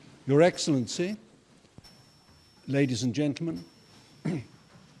Your Excellency, ladies and gentlemen,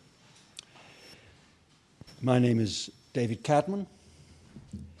 my name is David Cadman.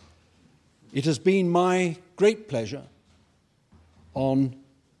 It has been my great pleasure on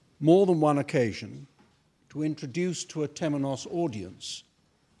more than one occasion to introduce to a Temenos audience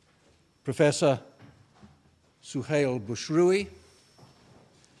Professor Suhail Bashroui,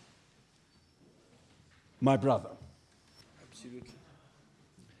 my brother. Absolutely.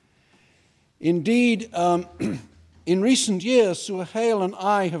 Indeed, in recent years, Suhail and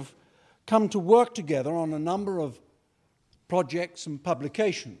I have come to work together on a number of projects and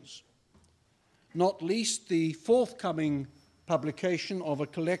publications, not least the forthcoming publication of a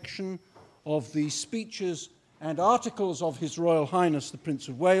collection of the speeches and articles of His Royal Highness the Prince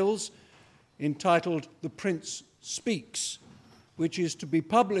of Wales, entitled The Prince Speaks, which is to be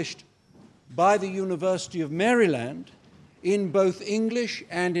published by the University of Maryland in both English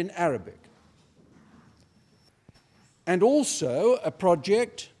and in Arabic. And also a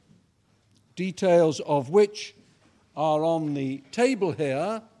project, details of which are on the table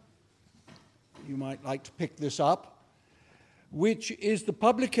here, you might like to pick this up, which is the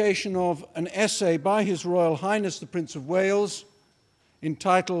publication of an essay by His Royal Highness the Prince of Wales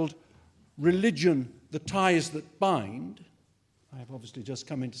entitled Religion, the Ties That Bind. I have obviously just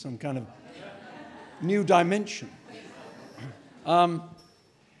come into some kind of new dimension,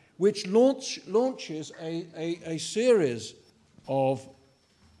 which launches a series of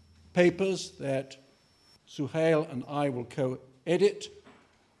papers that Suhail and I will co-edit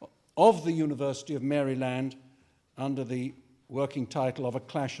of the University of Maryland under the working title of A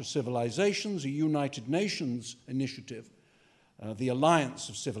Clash of Civilizations, a United Nations initiative, the Alliance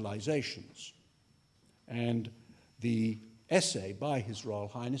of Civilizations. And the essay by His Royal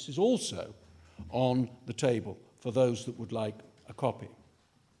Highness is also on the table for those that would like a copy.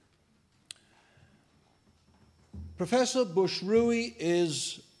 Professor Bashroui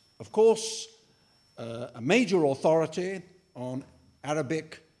is, of course, a major authority on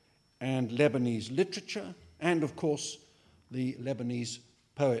Arabic and Lebanese literature, and, of course, the Lebanese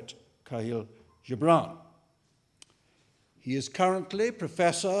poet Khalil Gibran. He is currently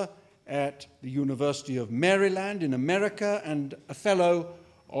professor at the University of Maryland in America and a fellow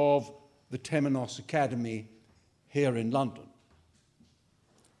of the Temenos Academy here in London.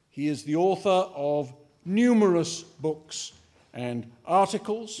 He is the author of numerous books and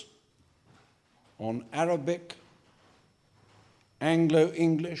articles on Arabic,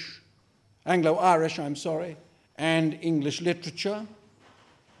 Anglo-Irish, and English literature,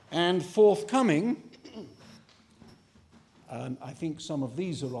 and forthcoming, and I think some of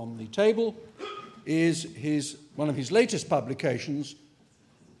these are on the table, is one of his latest publications,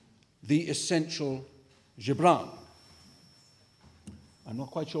 The Essential Gibran. I'm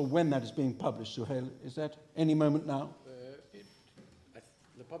not quite sure when that is being published, Suhail. Is that any moment now?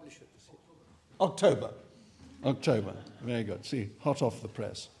 The publisher is here. October. Very good. See, hot off the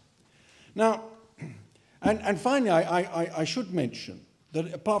press. Now, and finally, I should mention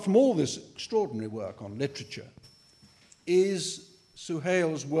that apart from all this extraordinary work on literature, is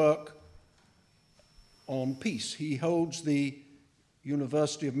Suhail's work on peace. He holds the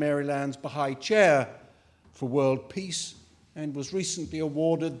University of Maryland's Baha'i Chair for World Peace and was recently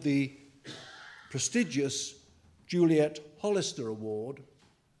awarded the prestigious Juliet Hollister Award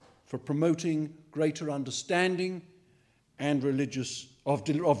for promoting greater understanding and religious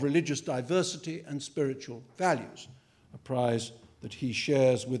diversity and spiritual values, a prize that he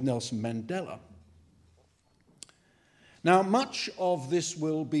shares with Nelson Mandela. Now, much of this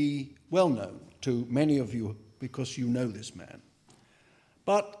will be well known to many of you because you know this man.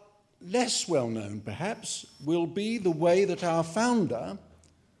 But less well known, perhaps, will be the way that our founder,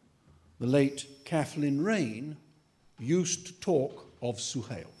 the late Kathleen Raine, used to talk of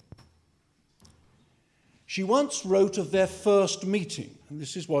Suhail. She once wrote of their first meeting, and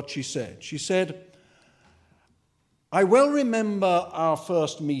this is what she said. She said, "I well remember our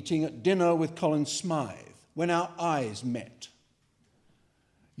first meeting at dinner with Colin Smythe, when our eyes met.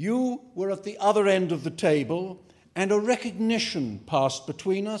 You were at the other end of the table, and a recognition passed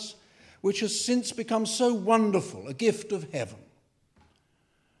between us, which has since become so wonderful, a gift of heaven.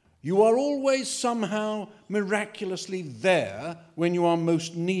 You are always somehow miraculously there when you are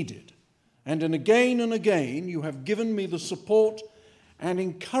most needed, and again you have given me the support and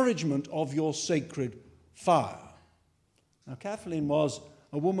encouragement of your sacred fire." Now, Kathleen was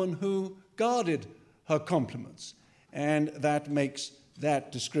a woman who guarded her compliments, and that makes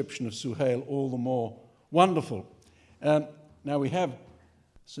that description of Suhail all the more wonderful. Now we have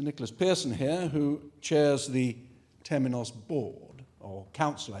Sir Nicholas Pearson here, who chairs the Temenos board, or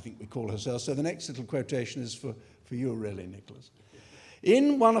council, I think we call ourselves. So the next little quotation is for you, really, Nicholas.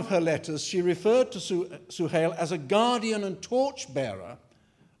 In one of her letters, she referred to Suhail as a guardian and torchbearer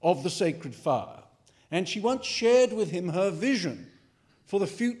of the sacred fire, and she once shared with him her vision for the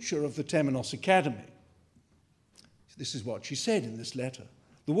future of the Temenos Academy. This is what she said in this letter.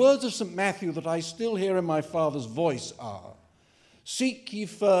 The words of St. Matthew that I still hear in my Father's voice are, "Seek ye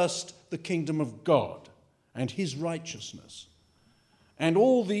first the kingdom of God and his righteousness, and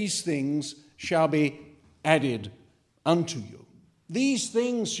all these things shall be added unto you." These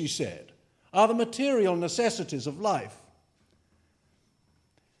things, she said, are the material necessities of life.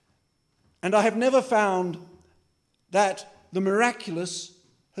 And I have never found that the miraculous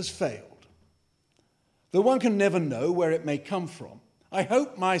has failed. Though one can never know where it may come from, I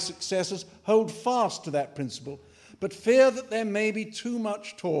hope my successors hold fast to that principle, but fear that there may be too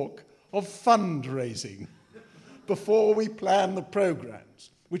much talk of fundraising before we plan the programs,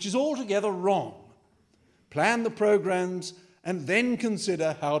 which is altogether wrong. Plan the programs and then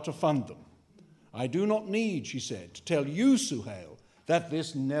consider how to fund them. I do not need, she said, to tell you, Suhail, that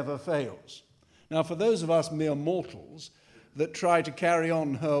this never fails. Now, for those of us mere mortals that try to carry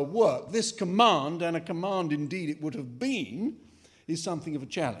on her work, this command, and a command indeed it would have been, is something of a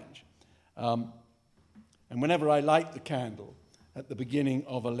challenge. And whenever I light the candle at the beginning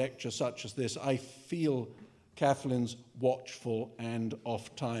of a lecture such as this, I feel Kathleen's watchful and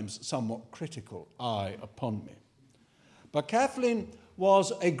oft-times somewhat critical eye upon me. But Kathleen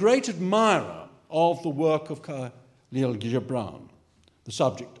was a great admirer of the work of Khalil Gibran, the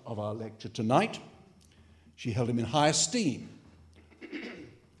subject of our lecture tonight. She held him in high esteem.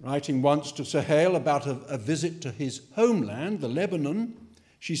 Writing once to Suhail about a visit to his homeland, the Lebanon,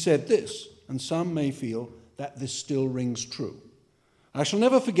 she said this, and some may feel that this still rings true. I shall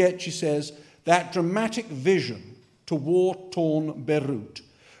never forget, she says, that dramatic vision to war-torn Beirut,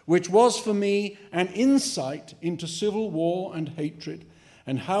 which was for me an insight into civil war and hatred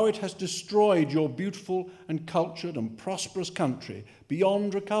and how it has destroyed your beautiful and cultured and prosperous country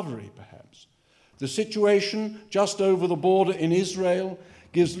beyond recovery, perhaps. The situation just over the border in Israel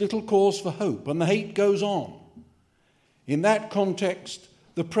gives little cause for hope, and the hate goes on. In that context,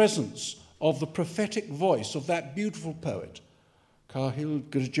 the presence of the prophetic voice of that beautiful poet, Khalil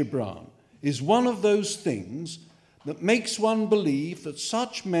Gibran, is one of those things that makes one believe that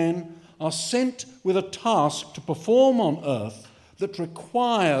such men are sent with a task to perform on earth that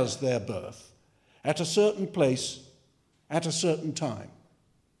requires their birth at a certain place, at a certain time.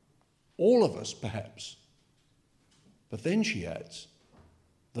 All of us, perhaps. But then she adds,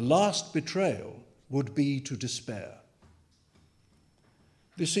 the last betrayal would be to despair.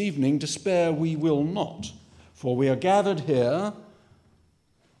 This evening, despair we will not, for we are gathered here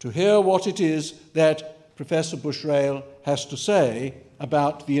to hear what it is that Professor Bushrayl has to say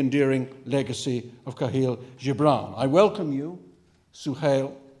about the enduring legacy of Khalil Gibran. I welcome you,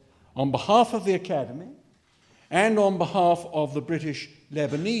 Suhail, on behalf of the Academy and on behalf of the British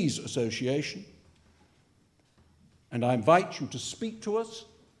Lebanese Association, and I invite you to speak to us,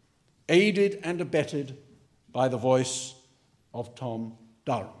 aided and abetted by the voice of Tom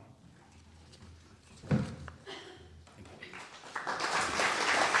Durham.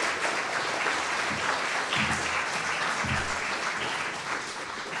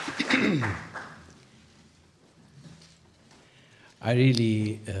 I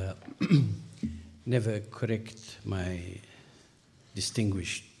really never correct my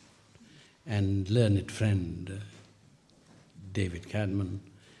distinguished and learned friend, David Cadman,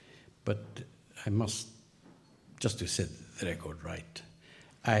 but I must, just to set the record right,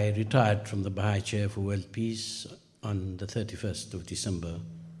 I retired from the Baha'i Chair for World Peace on the 31st of December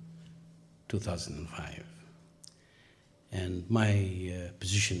 2005. And my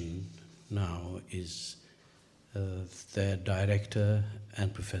position now is the director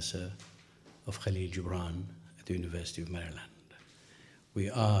and professor of Khalil Gibran at the University of Maryland. We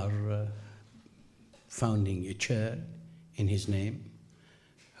are founding a chair in his name,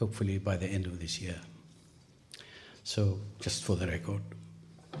 hopefully by the end of this year. So, just for the record,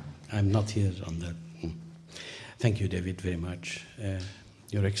 I'm not here on that. Thank you, David, very much.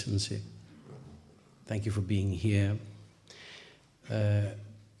 Your Excellency, thank you for being here.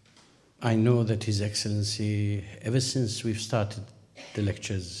 I know that His Excellency, ever since we've started the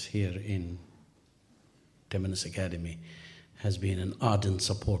lectures here in Temenos Academy, has been an ardent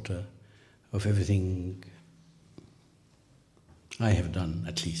supporter of everything I have done,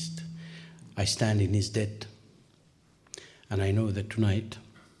 at least. I stand in his debt, and I know that tonight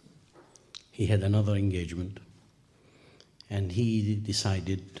he had another engagement, and he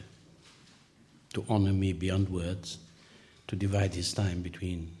decided to honor me beyond words, to divide his time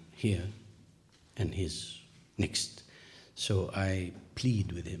between here and his next. So I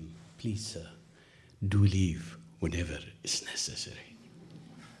plead with him, please, sir, do leave whenever is necessary.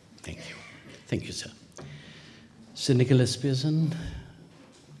 Thank you. Thank you, sir. Sir Nicholas Pearson,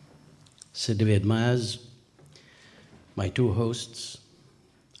 Sir David Myers, my two hosts,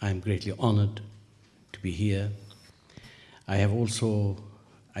 I'm greatly honored to be here. I have also,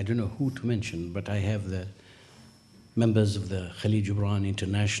 I don't know who to mention, but I have the members of the Khalil Gibran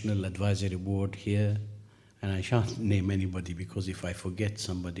International Advisory Board here, and I shan't name anybody because if I forget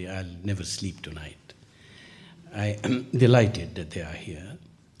somebody, I'll never sleep tonight. I am delighted that they are here.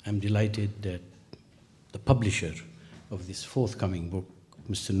 I'm delighted that the publisher of this forthcoming book,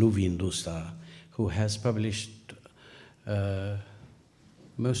 Mr. Nuveen Dostar, who has published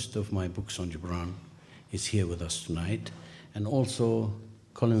most of my books on Gibran, is here with us tonight, and also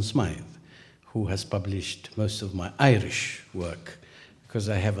Colin Smythe, who has published most of my Irish work, because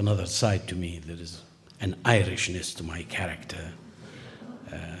I have another side to me. There is an Irishness to my character,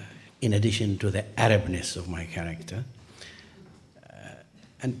 in addition to the Arabness of my character.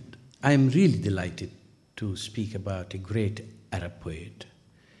 And I'm really delighted to speak about a great Arab poet.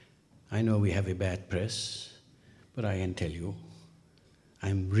 I know we have a bad press, but I can tell you,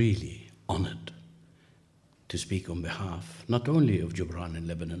 I'm really honored to speak on behalf not only of Gibran in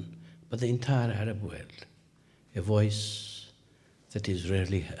Lebanon, but the entire Arab world, a voice that is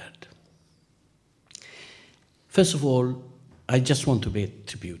rarely heard. First of all, I just want to pay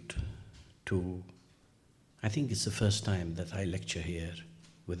tribute to, I think it's the first time that I lecture here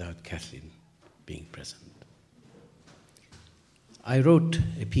without Kathleen being present. I wrote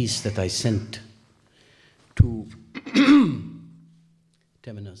a piece that I sent to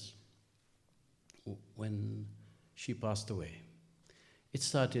Temenos when she passed away. It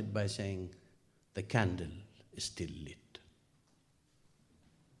started by saying, the candle is still lit.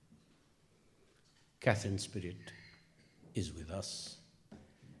 Catherine's spirit is with us.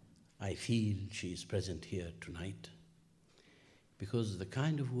 I feel she is present here tonight because the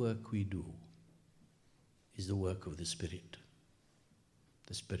kind of work we do is the work of the Spirit.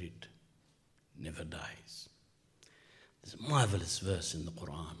 The Spirit never dies. There's a marvelous verse in the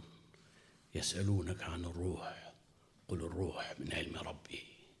Quran. يَسْأَلُونَكَ عَنِ الرُّوحِ قُلُ الرُّوحِ مِنْ عِلْمِ رَبِّي.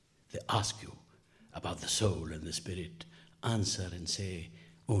 They ask you about the soul and the spirit. Answer and say,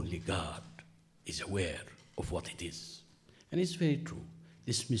 only God is aware of what it is. And it's very true.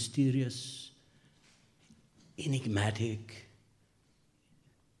 This mysterious, enigmatic,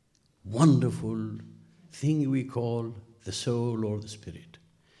 wonderful thing we call the soul or the spirit.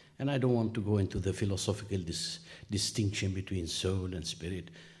 And I don't want to go into the philosophical distinction between soul and spirit.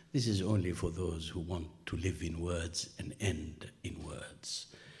 This is only for those who want to live in words and end in words.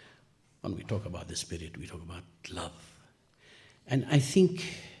 When we talk about the spirit, we talk about love. And I think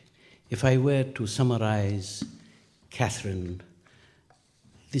if I were to summarize Catherine,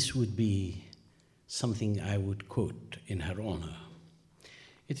 this would be something I would quote in her honor.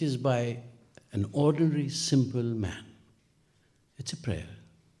 It is by an ordinary, simple man. It's a prayer.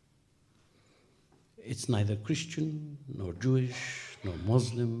 It's neither Christian, nor Jewish, nor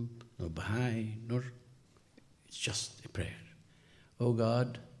Muslim, nor Baha'i, it's just a prayer. O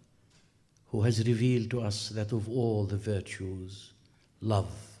God, who has revealed to us that of all the virtues,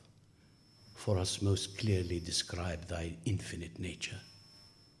 love for us most clearly describe thy infinite nature,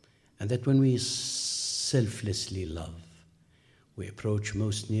 and that when we selflessly love, we approach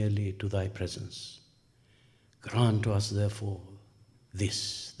most nearly to thy presence. Grant to us, therefore,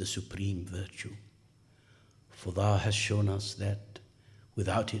 this, the supreme virtue, for thou hast shown us that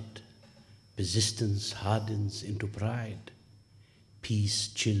without it, persistence hardens into pride, peace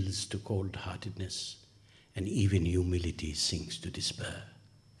chills to cold-heartedness, and even humility sinks to despair.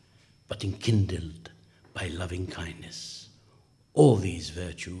 But enkindled by loving kindness, all these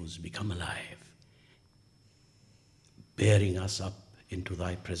virtues become alive, bearing us up into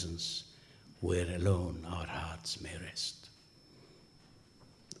thy presence, where alone our hearts may rest.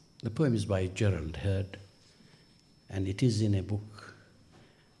 The poem is by Gerald Heard, and it is in a book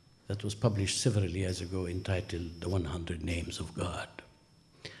that was published several years ago entitled The 100 Names of God.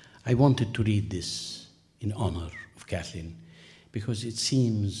 I wanted to read this in honor of Kathleen because it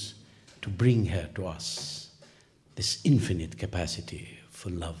seems to bring her to us this infinite capacity for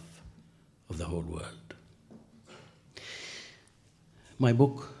love of the whole world. My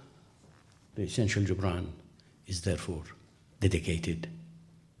book, The Essential Gibran, is therefore dedicated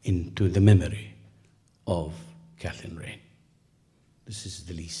into the memory of Kathleen Raine. This is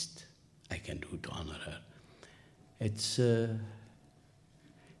the least I can do to honor her. It's,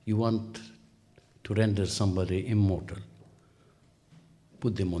 you want to render somebody immortal,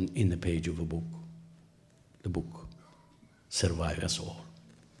 put them in the page of a book. The book, Survive Us All.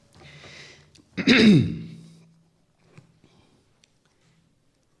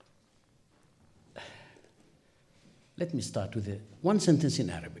 Let me start with one sentence in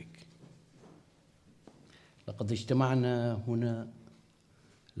Arabic. لقد اجتمعنا هنا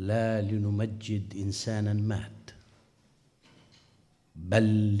لا لنمجد إنسانا مات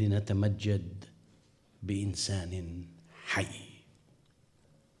بل لنتمجد بإنسان حي.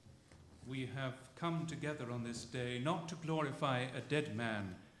 We have come together on this day not to glorify a dead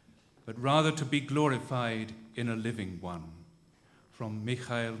man, but rather to be glorified in a living one. From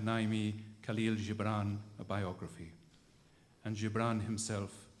Mikhail Naimi, Khalil Gibran, a biography. And Gibran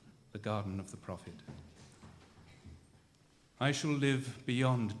himself, The Garden of the Prophet. I shall live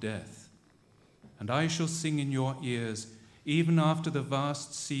beyond death, and I shall sing in your ears, even after the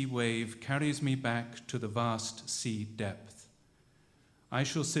vast sea wave carries me back to the vast sea depth. I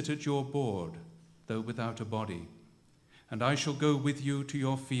shall sit at your board, though without a body, and I shall go with you to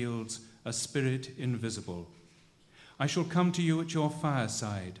your fields, a spirit invisible. I shall come to you at your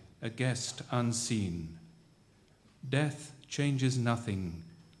fireside, a guest unseen. Death changes nothing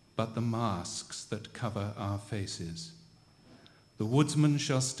but the masks that cover our faces. The woodsman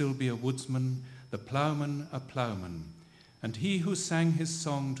shall still be a woodsman, the ploughman a ploughman, and he who sang his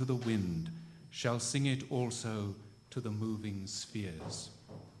song to the wind shall sing it also to the moving spheres.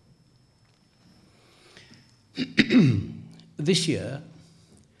 This year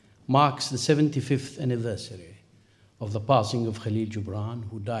marks the 75th anniversary of the passing of Khalil Gibran,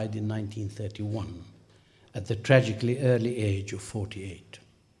 who died in 1931 at the tragically early age of 48.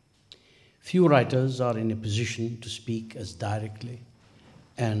 Few writers are in a position to speak as directly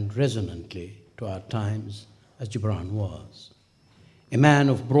and resonantly to our times as Gibran was. A man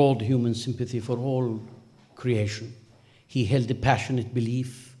of broad human sympathy for all creation, he held a passionate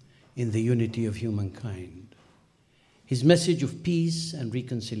belief in the unity of humankind. His message of peace and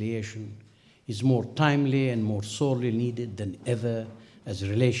reconciliation is more timely and more sorely needed than ever as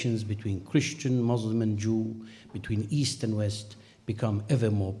relations between Christian, Muslim, and Jew, between East and West, become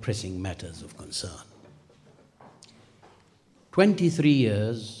ever more pressing matters of concern. 23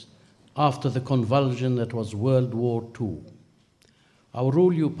 years after the convulsion that was World War II,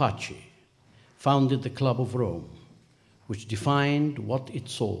 Aurelio Paci founded the Club of Rome, which defined what it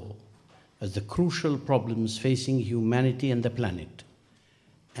saw as the crucial problems facing humanity and the planet,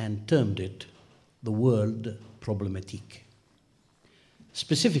 and termed it the World Problematique.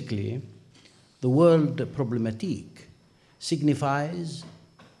 Specifically, the World Problematique signifies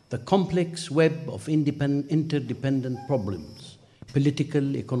the complex web of interdependent problems,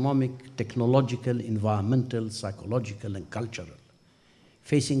 political, economic, technological, environmental, psychological, and cultural,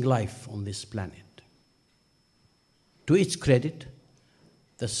 facing life on this planet. To its credit,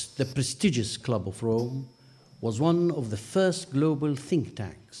 the prestigious Club of Rome was one of the first global think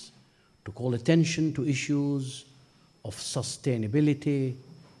tanks to call attention to issues of sustainability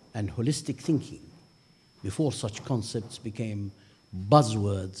and holistic thinking before such concepts became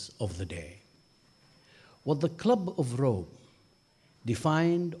buzzwords of the day. What the Club of Rome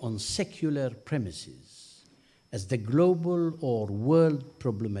defined on secular premises as the global or world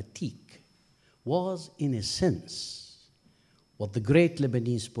problematique was, in a sense, what the great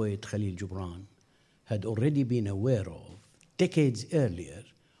Lebanese poet Khalil Gibran had already been aware of decades earlier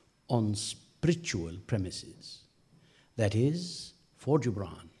on spiritual premises. That is, for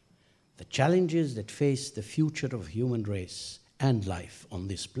Gibran, the challenges that face the future of human race and life on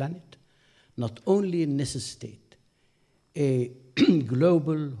this planet not only necessitate a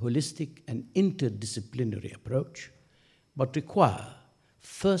global, holistic, and interdisciplinary approach, but require,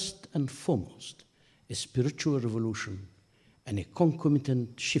 first and foremost, a spiritual revolution and a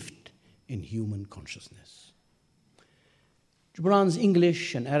concomitant shift in human consciousness. Gibran's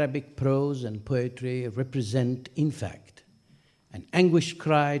English and Arabic prose and poetry represent, in fact, an anguished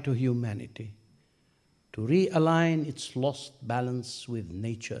cry to humanity to realign its lost balance with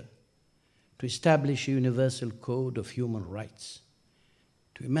nature, to establish a universal code of human rights,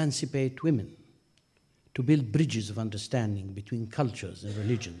 to emancipate women, to build bridges of understanding between cultures and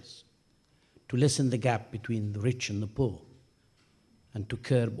religions, to lessen the gap between the rich and the poor, and to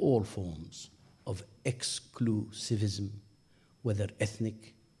curb all forms of exclusivism, whether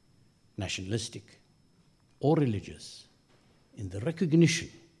ethnic, nationalistic, or religious, in the recognition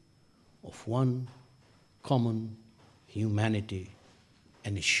of one common humanity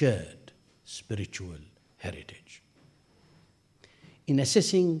and a shared spiritual heritage. In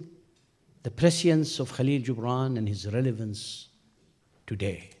assessing the prescience of Khalil Gibran and his relevance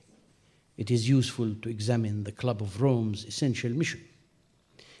today, it is useful to examine the Club of Rome's essential mission,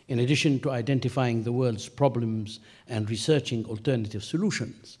 In addition to identifying the world's problems and researching alternative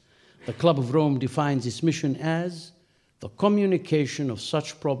solutions, the Club of Rome defines its mission as the communication of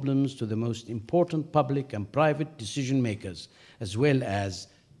such problems to the most important public and private decision makers, as well as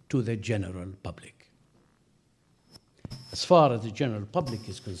to the general public. As far as the general public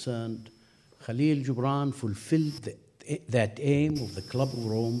is concerned, Khalil Gibran fulfilled that aim of the Club of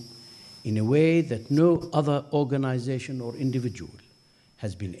Rome in a way that no other organization or individual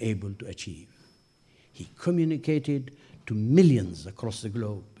has been able to achieve. He communicated to millions across the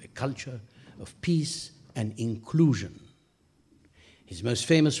globe a culture of peace and inclusion. His most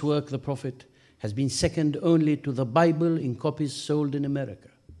famous work, The Prophet, has been second only to the Bible in copies sold in America.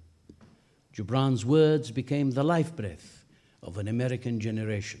 Gibran's words became the life breath of an American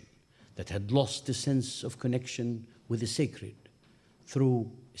generation that had lost the sense of connection with the sacred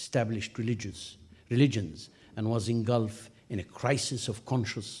through established religions and was engulfed in a crisis of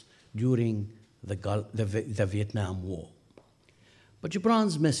conscience during the Vietnam War. But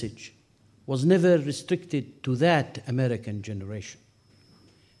Gibran's message was never restricted to that American generation.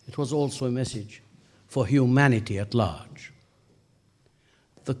 It was also a message for humanity at large.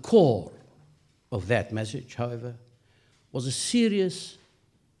 The core of that message, however, was a serious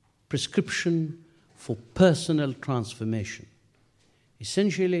prescription for personal transformation,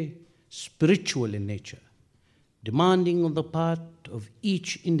 essentially spiritual in nature, demanding on the part of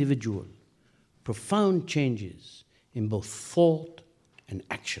each individual profound changes in both thought and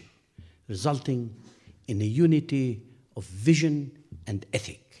action, resulting in a unity of vision and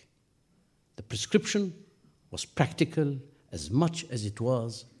ethic. The prescription was practical as much as it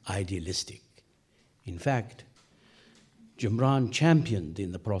was idealistic. In fact, Gibran championed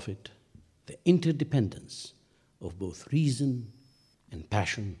in The Prophet the interdependence of both reason and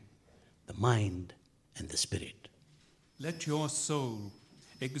passion, the mind and the spirit. Let your soul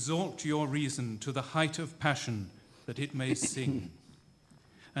exalt your reason to the height of passion, that it may sing.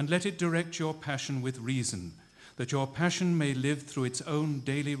 And let it direct your passion with reason, that your passion may live through its own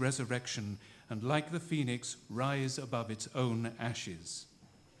daily resurrection, and like the phoenix, rise above its own ashes.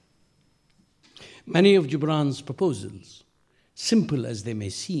 Many of Gibran's proposals, simple as they may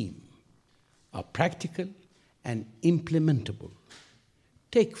seem, are practical and implementable.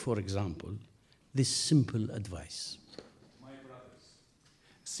 Take, for example, this simple advice. My brothers,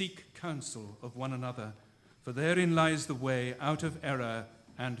 seek counsel of one another, for therein lies the way out of error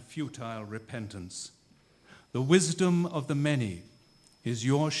and futile repentance. The wisdom of the many is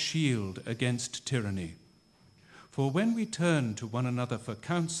your shield against tyranny. For when we turn to one another for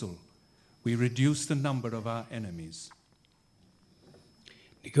counsel, we reduce the number of our enemies.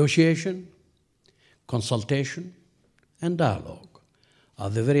 Negotiation, consultation, and dialogue are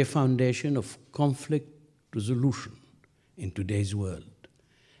the very foundation of conflict resolution in today's world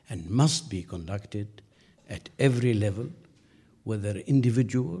and must be conducted at every level, whether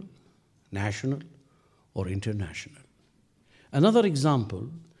individual, national, or international. Another example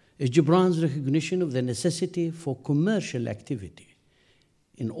is Gibran's recognition of the necessity for commercial activity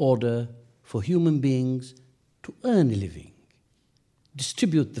in order for human beings to earn a living,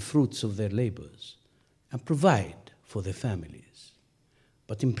 distribute the fruits of their labors, and provide for their families.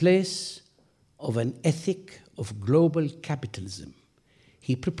 But in place of an ethic of global capitalism,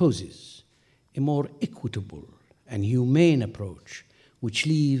 he proposes a more equitable and humane approach which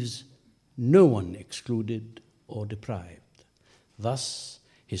leaves no one excluded or deprived. Thus,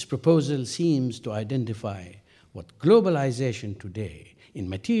 his proposal seems to identify what globalization today, in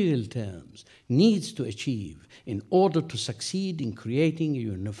material terms, needs to achieve in order to succeed in creating a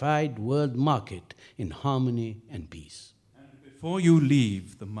unified world market in harmony and peace. And before you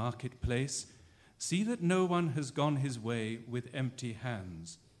leave the marketplace, see that no one has gone his way with empty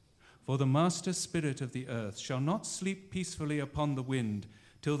hands. For the master spirit of the earth shall not sleep peacefully upon the wind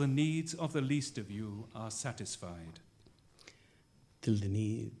till the needs of the least of you are satisfied. Till the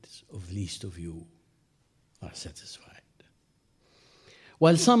needs of least of you are satisfied.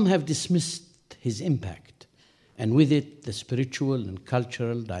 While some have dismissed his impact, and with it the spiritual and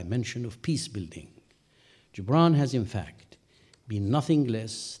cultural dimension of peace building, Gibran has in fact been nothing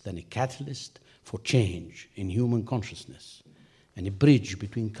less than a catalyst for change in human consciousness and a bridge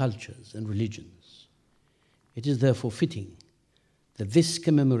between cultures and religions. It is therefore fitting that this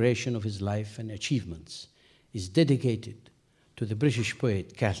commemoration of his life and achievements is dedicated to the British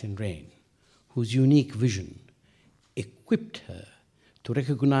poet Kathleen Raine, whose unique vision equipped her to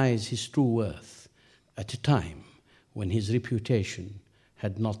recognize his true worth at a time when his reputation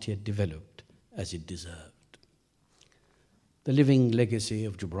had not yet developed as it deserved. The living legacy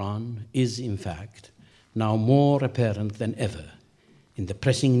of Gibran is, in fact, now more apparent than ever in the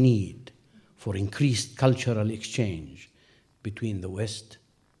pressing need for increased cultural exchange between the West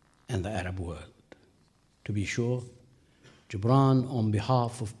and the Arab world. To be sure, Gibran, on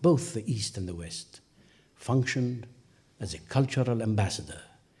behalf of both the East and the West, functioned as a cultural ambassador,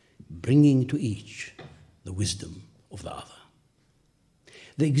 bringing to each the wisdom of the other.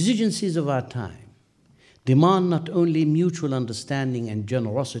 The exigencies of our time demand not only mutual understanding and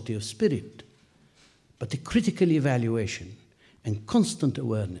generosity of spirit, but a critical evaluation and constant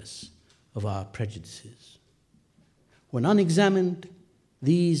awareness of our prejudices. When unexamined,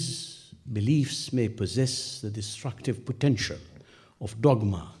 these beliefs may possess the destructive potential of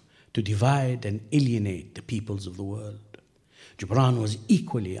dogma to divide and alienate the peoples of the world. Gibran was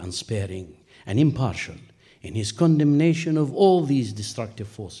equally unsparing and impartial in his condemnation of all these destructive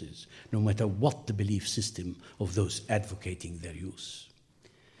forces, no matter what the belief system of those advocating their use.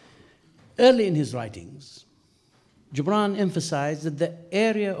 Early in his writings, Gibran emphasized that the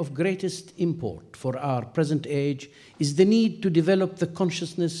area of greatest import for our present age is the need to develop the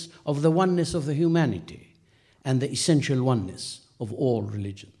consciousness of the oneness of the humanity and the essential oneness of all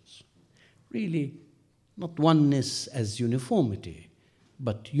religions. Really, not oneness as uniformity,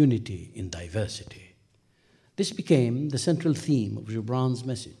 but unity in diversity. This became the central theme of Gibran's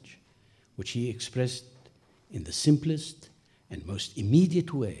message, which he expressed in the simplest and most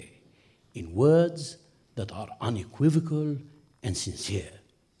immediate way, in words that are unequivocal and sincere.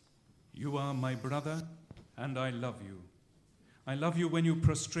 You are my brother, and I love you. I love you when you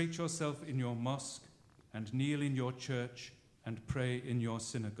prostrate yourself in your mosque and kneel in your church and pray in your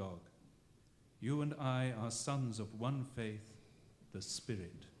synagogue. You and I are sons of one faith, the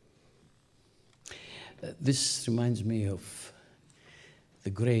Spirit. This reminds me of the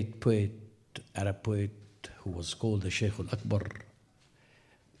great poet, Arab poet, who was called the Shaykh al-Akbar,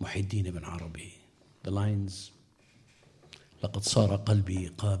 Muhyiddin ibn Arabi. The lines, لقد صار قلبي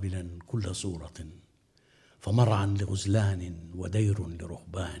قابلا كل صورة فمرعا لغزلان ودير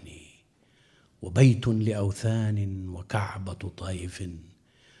لرهبان وبيت لأوثان وكعبة طائف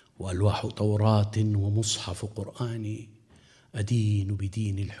وألواح توراة ومصحف قرآن أدين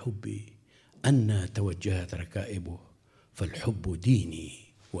بدين الحب أنى توجهت ركائبه فالحب ديني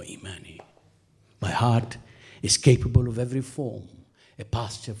وإيماني. My heart is capable of every form, a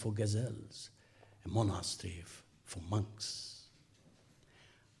pasture for gazelles, a monastery for monks.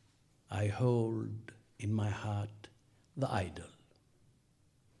 I hold in my heart the idol.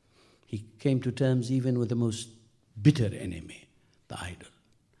 He came to terms even with the most bitter enemy, the idol,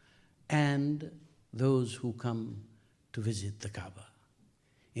 and those who come to visit the Kaaba.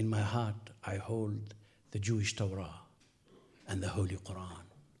 In my heart, I hold the Jewish Torah and the Holy Quran.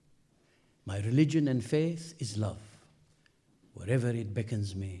 My religion and faith is love. Wherever it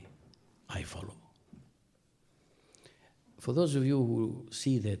beckons me, I follow. For those of you who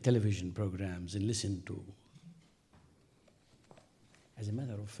see their television programs and listen to, as a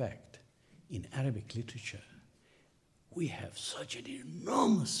matter of fact, in Arabic literature, we have such an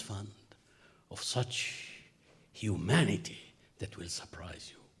enormous fund of such humanity that will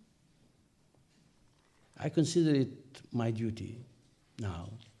surprise you. I consider it my duty now,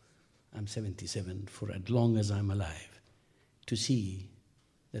 I'm 77, for as long as I'm alive, to see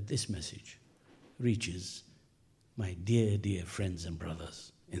that this message reaches my dear, dear friends and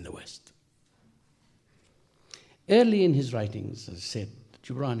brothers in the West. Early in his writings, as I said,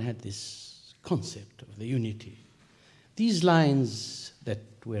 Gibran had this concept of the unity. These lines that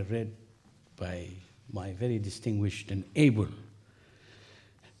were read by my very distinguished and able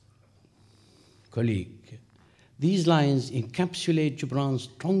colleague, these lines encapsulate Gibran's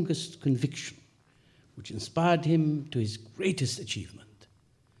strongest conviction, which inspired him to his greatest achievement,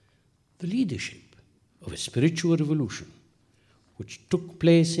 the leadership of a spiritual revolution which took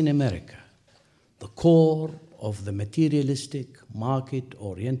place in America, the core of the materialistic,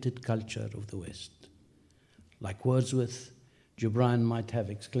 market-oriented culture of the West. Like Wordsworth, Gibran might have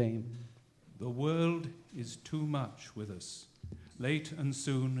exclaimed, "The world is too much with us. Late and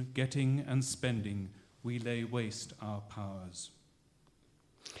soon, getting and spending, we lay waste our powers."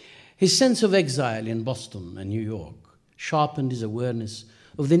 His sense of exile in Boston and New York sharpened his awareness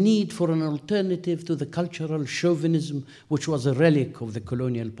of the need for an alternative to the cultural chauvinism which was a relic of the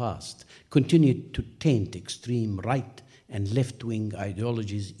colonial past, continued to taint extreme right and left-wing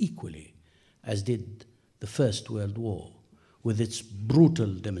ideologies equally, as did the First World War, with its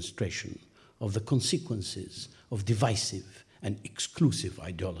brutal demonstration of the consequences of divisive and exclusive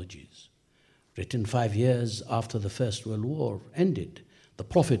ideologies. Written 5 years after the First World War ended, the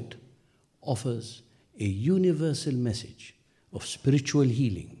Prophet offers a universal message of spiritual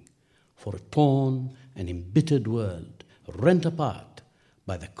healing for a torn and embittered world, rent apart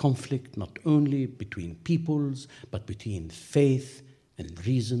by the conflict not only between peoples, but between faith and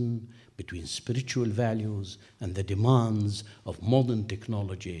reason, between spiritual values and the demands of modern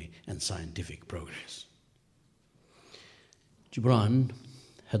technology and scientific progress. Gibran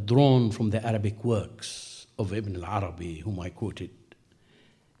had drawn from the Arabic works of Ibn al-Arabi, whom I quoted,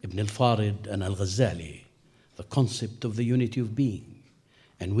 Ibn al-Farid and al-Ghazali, the concept of the unity of being,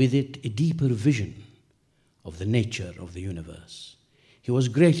 and with it a deeper vision of the nature of the universe. He was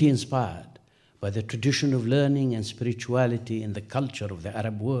greatly inspired by the tradition of learning and spirituality in the culture of the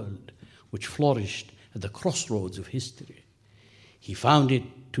Arab world, which flourished at the crossroads of history. He found it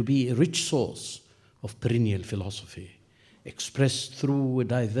to be a rich source of perennial philosophy, expressed through a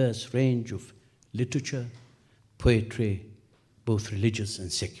diverse range of literature, poetry, both religious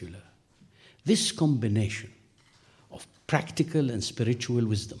and secular. This combination of practical and spiritual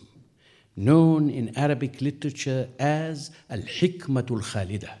wisdom, known in Arabic literature as al-hikmatul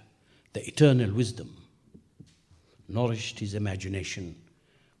khalidah, the eternal wisdom, nourished his imagination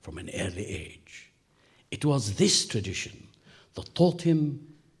from an early age. It was this tradition that taught him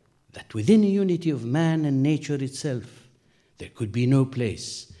that within a unity of man and nature itself, there could be no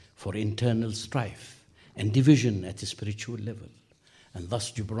place for internal strife and division at a spiritual level. And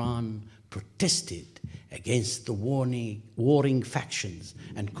thus Gibran protested against the warring factions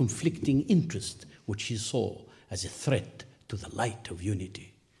and conflicting interests which he saw as a threat to the light of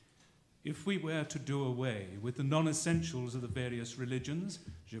unity. If we were to do away with the non-essentials of the various religions,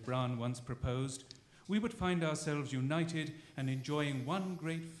 Gibran once proposed, we would find ourselves united and enjoying one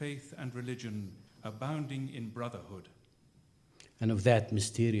great faith and religion, abounding in brotherhood. And of that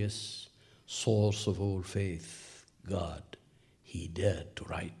mysterious source of all faith, God, he dared to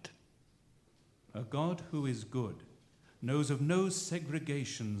write. A God who is good knows of no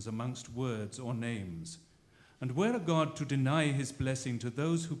segregations amongst words or names, and were a God to deny his blessing to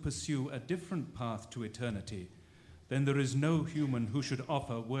those who pursue a different path to eternity, then there is no human who should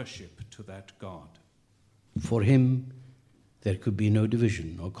offer worship to that God. For him, there could be no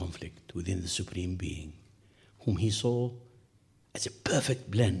division or conflict within the Supreme Being, whom he saw as a perfect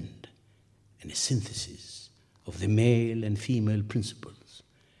blend and a synthesis of the male and female principles,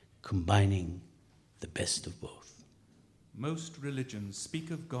 combining the best of both. Most religions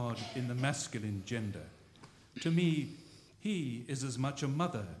speak of God in the masculine gender. To me, he is as much a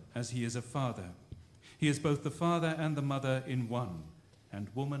mother as he is a father. He is both the father and the mother in one, and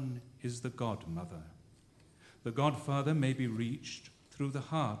woman is the godmother. The godfather may be reached through the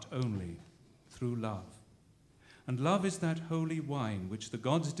heart only, through love. And love is that holy wine which the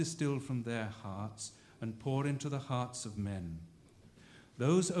gods distill from their hearts and pour into the hearts of men.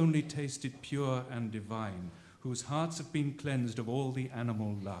 Those only taste it pure and divine, whose hearts have been cleansed of all the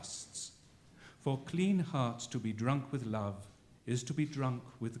animal lusts. For clean hearts to be drunk with love is to be drunk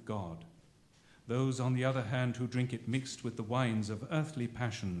with God. Those, on the other hand, who drink it mixed with the wines of earthly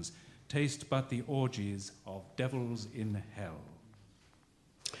passions taste but the orgies of devils in hell.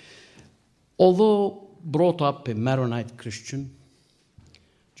 Although brought up a Maronite Christian,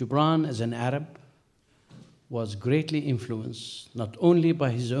 Gibran, as an Arab, was greatly influenced not only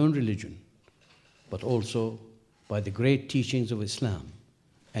by his own religion, but also by the great teachings of Islam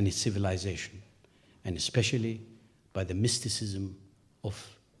and its civilization, and especially by the mysticism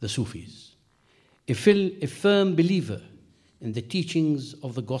of the Sufis. A firm believer in the teachings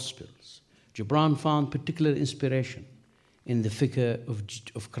of the Gospels, Gibran found particular inspiration in the figure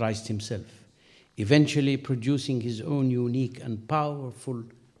of Christ himself, eventually producing his own unique and powerful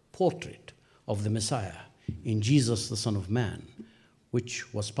portrait of the Messiah in Jesus, the Son of Man,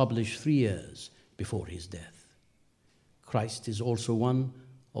 which was published 3 years before his death. Christ is also one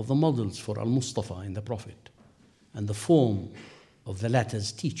of the models for Al-Mustafa in the Prophet, and the form of the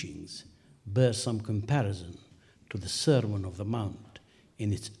latter's teachings bears some comparison to the Sermon of the Mount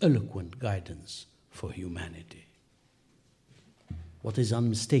in its eloquent guidance for humanity. What is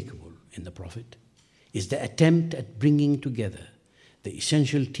unmistakable in the Prophet is the attempt at bringing together the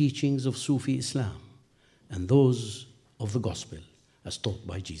essential teachings of Sufi Islam and those of the Gospel as taught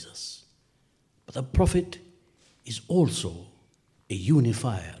by Jesus. But the Prophet is also a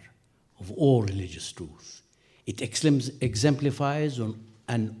unifier of all religious truth. It exemplifies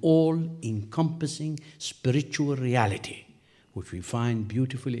an all-encompassing spiritual reality, which we find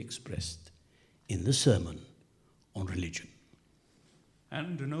beautifully expressed in the Sermon on Religion.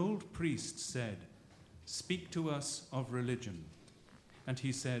 And an old priest said, "Speak to us of religion." And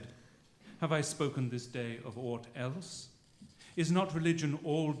he said, "Have I spoken this day of aught else? Is not religion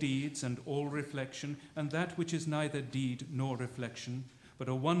all deeds and all reflection, and that which is neither deed nor reflection, but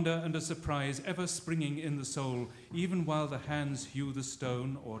a wonder and a surprise ever springing in the soul, even while the hands hew the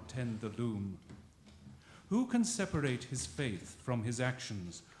stone or tend the loom. Who can separate his faith from his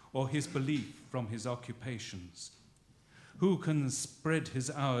actions, or his belief from his occupations? Who can spread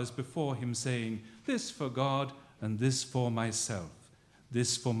his hours before him, saying, this for God and this for myself,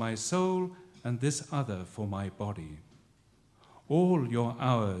 this for my soul and this other for my body? All your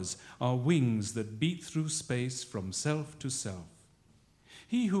hours are wings that beat through space from self to self.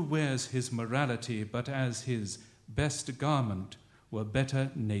 He who wears his morality but as his best garment were better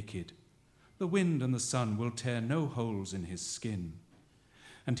naked. The wind and the sun will tear no holes in his skin.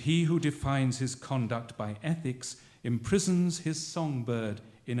 And he who defines his conduct by ethics imprisons his songbird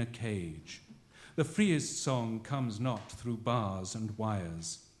in a cage. The freest song comes not through bars and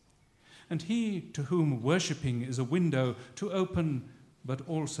wires. And he to whom worshipping is a window to open but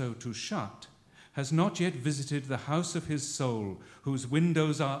also to shut has not yet visited the house of his soul, whose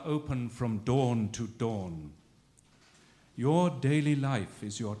windows are open from dawn to dawn. Your daily life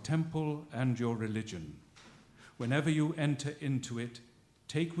is your temple and your religion. Whenever you enter into it,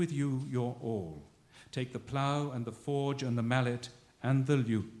 take with you your all. Take the plough and the forge and the mallet and the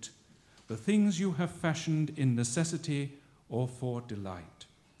lute, the things you have fashioned in necessity or for delight.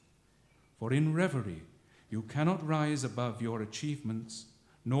 For in reverie you cannot rise above your achievements,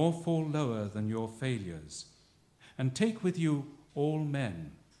 nor fall lower than your failures. And take with you all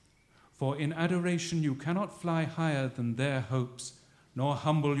men, for in adoration you cannot fly higher than their hopes, nor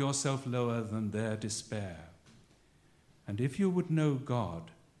humble yourself lower than their despair. And if you would know God,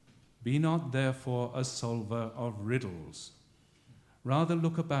 be not therefore a solver of riddles. Rather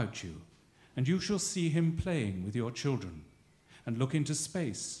look about you, and you shall see him playing with your children. And look into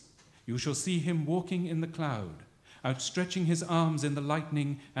space, you shall see him walking in the cloud, outstretching his arms in the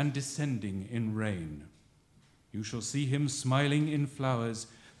lightning and descending in rain. You shall see him smiling in flowers,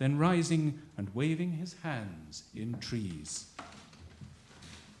 then rising and waving his hands in trees.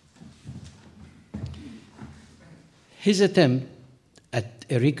 His attempt at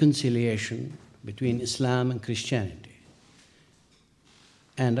a reconciliation between Islam and Christianity,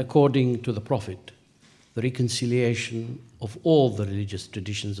 and according to the Prophet, the reconciliation of all the religious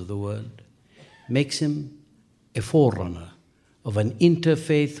traditions of the world, makes him a forerunner of an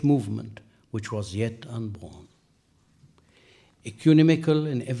interfaith movement which was yet unborn. Ecumenical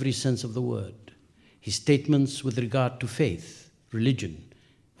in every sense of the word, his statements with regard to faith, religion,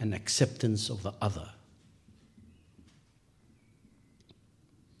 and acceptance of the other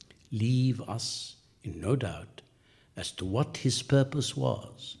leave us in no doubt as to what his purpose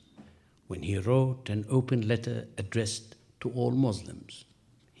was when he wrote an open letter addressed to all Muslims,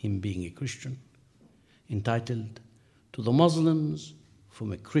 him being a Christian, entitled, "To the Muslims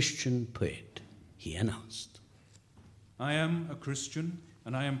from a Christian Poet," he announced, I am a Christian,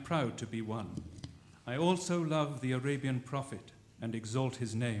 and I am proud to be one. I also love the Arabian prophet and exalt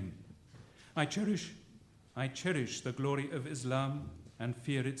his name. I cherish the glory of Islam and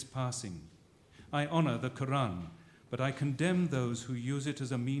fear its passing. I honor the Quran, but I condemn those who use it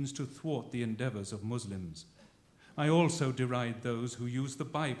as a means to thwart the endeavors of Muslims. I also deride those who use the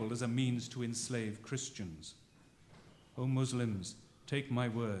Bible as a means to enslave Christians. O Muslims, take my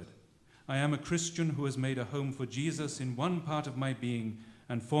word. I am a Christian who has made a home for Jesus in one part of my being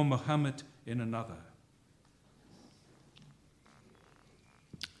and for Muhammad in another.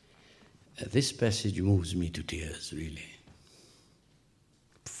 This passage moves me to tears, really.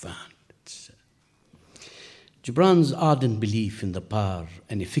 Profound. Gibran's ardent belief in the power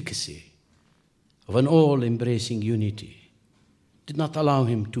and efficacy of an all-embracing unity did not allow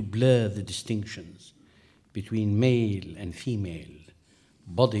him to blur the distinctions between male and female,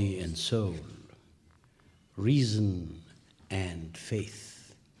 body and soul, reason and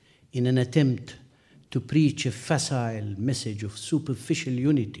faith, in an attempt to preach a facile message of superficial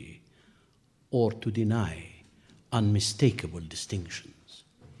unity or to deny unmistakable distinctions.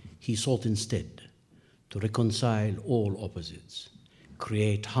 He sought instead to reconcile all opposites,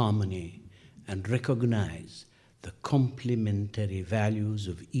 create harmony, and recognize the complementary values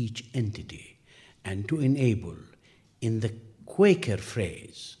of each entity, and to enable, in the Quaker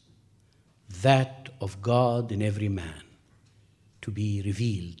phrase, that of God in every man, to be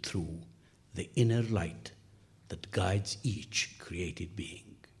revealed through the inner light that guides each created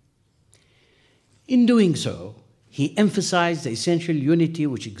being. In doing so, he emphasized the essential unity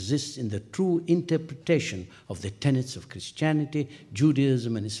which exists in the true interpretation of the tenets of Christianity,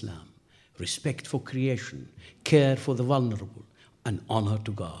 Judaism, and Islam: respect for creation, care for the vulnerable, and honor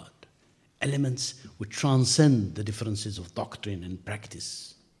to God, elements which transcend the differences of doctrine and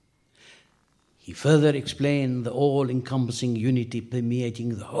practice. He further explained the all-encompassing unity permeating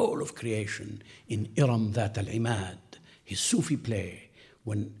the whole of creation in Iram Dhat al-Imad, his Sufi play,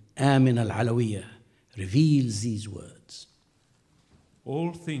 when Amin al-Alawiyah reveals these words.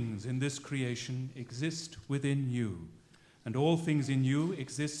 All things in this creation exist within you, and all things in you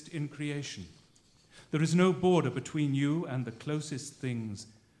exist in creation. There is no border between you and the closest things,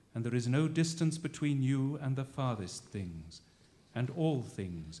 and there is no distance between you and the farthest things. And all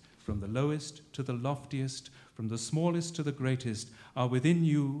things, from the lowest to the loftiest, from the smallest to the greatest, are within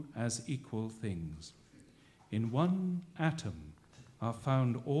you as equal things. In one atom are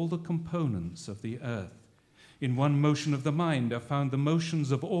found all the components of the earth. In one motion of the mind are found the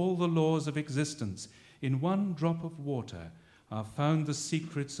motions of all the laws of existence. In one drop of water are found the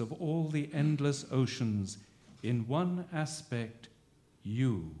secrets of all the endless oceans. In one aspect,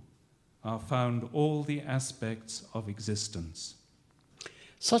 you, are found all the aspects of existence.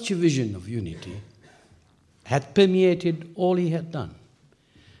 Such a vision of unity had permeated all he had done,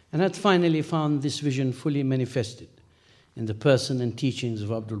 and had finally found this vision fully manifested in the person and teachings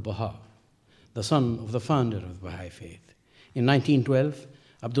of Abdul Baha, the son of the founder of the Baha'i faith. In 1912,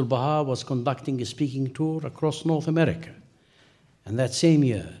 Abdul Baha was conducting a speaking tour across North America, and that same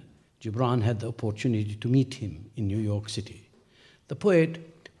year, Gibran had the opportunity to meet him in New York City. The poet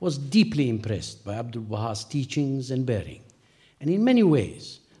was deeply impressed by Abdul Baha's teachings and bearing, and in many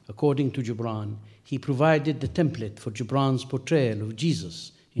ways, according to Gibran, he provided the template for Gibran's portrayal of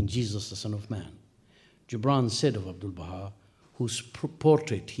Jesus in Jesus, the Son of Man. Gibran said of Abdul Baha, whose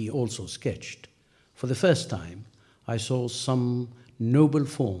portrait he also sketched, "For the first time, I saw some noble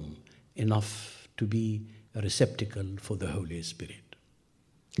form enough to be a receptacle for the Holy Spirit."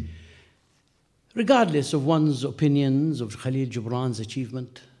 Regardless of one's opinions of Khalil Gibran's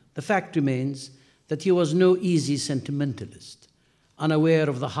achievement, the fact remains that he was no easy sentimentalist, unaware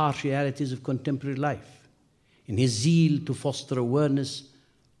of the harsh realities of contemporary life. In his zeal to foster awareness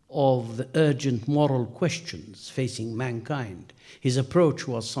of the urgent moral questions facing mankind, his approach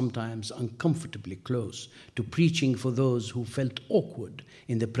was sometimes uncomfortably close to preaching for those who felt awkward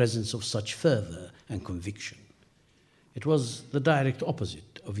in the presence of such fervor and conviction. It was the direct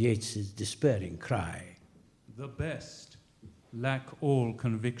opposite of Yeats's despairing cry, "The best lack all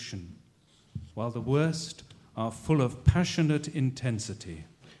conviction, while the worst are full of passionate intensity."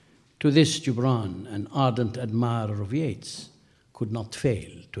 To this, Gibran, an ardent admirer of Yeats, could not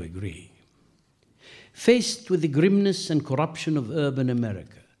fail to agree. Faced with the grimness and corruption of urban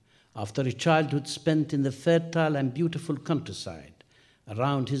America, after a childhood spent in the fertile and beautiful countryside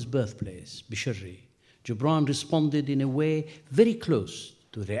around his birthplace, Bishri, Gibran responded in a way very close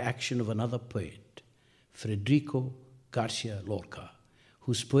to the reaction of another poet, Federico Garcia Lorca,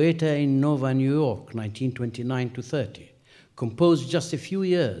 whose Poeta in Nova, New York, 1929-30, composed just a few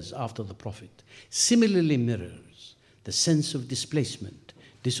years after the Prophet, similarly mirrors the sense of displacement,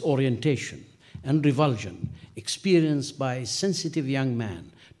 disorientation, and revulsion experienced by a sensitive young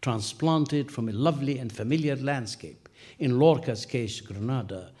man transplanted from a lovely and familiar landscape, in Lorca's case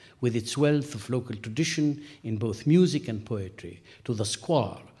Granada, with its wealth of local tradition in both music and poetry, to the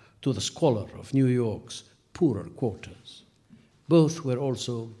squalor of New York's poorer quarters. Both were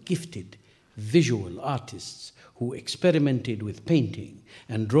also gifted visual artists who experimented with painting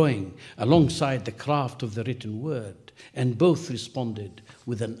and drawing alongside the craft of the written word, and both responded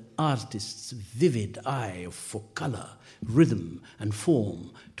with an artist's vivid eye for color, rhythm, and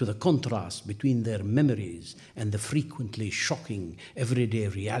form to the contrast between their memories and the frequently shocking everyday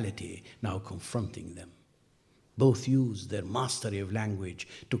reality now confronting them. Both used their mastery of language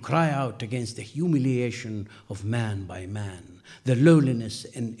to cry out against the humiliation of man by man, the lowliness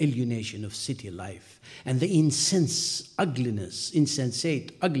and alienation of city life, and the insensate ugliness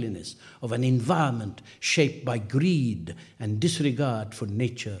of an environment shaped by greed and disregard for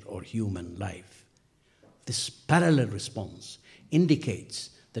nature or human life. This parallel response indicates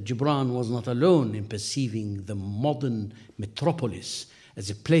that Gibran was not alone in perceiving the modern metropolis as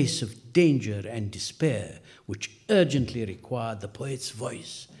a place of danger and despair, which urgently required the poet's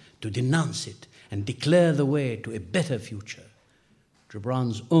voice to denounce it and declare the way to a better future.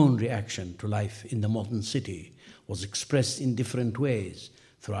 Gibran's own reaction to life in the modern city was expressed in different ways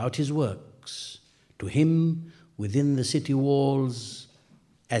throughout his works. To him, within the city walls,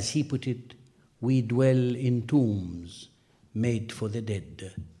 as he put it, we dwell in tombs made for the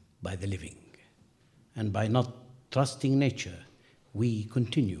dead by the living. And by not trusting nature, we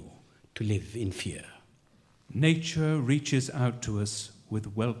continue to live in fear. Nature reaches out to us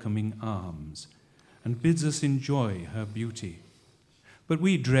with welcoming arms and bids us enjoy her beauty. But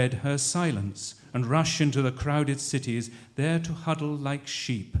we dread her silence and rush into the crowded cities, there to huddle like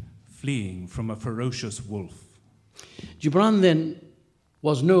sheep, fleeing from a ferocious wolf. Gibran then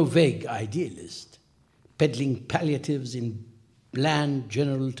was no vague idealist, peddling palliatives in bland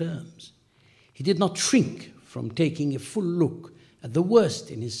general terms. He did not shrink from taking a full look at the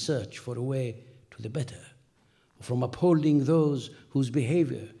worst in his search for a way to the better, or from upholding those whose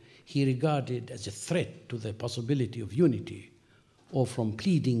behavior he regarded as a threat to the possibility of unity, or from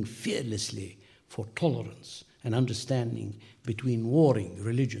pleading fearlessly for tolerance and understanding between warring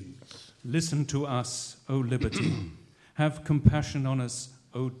religions. Listen to us, O liberty. Have compassion on us,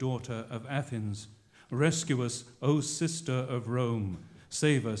 O daughter of Athens. Rescue us, O sister of Rome.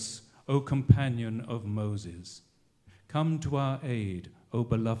 Save us, O companion of Moses. Come to our aid, O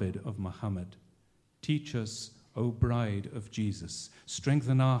beloved of Muhammad. Teach us, O bride of Jesus.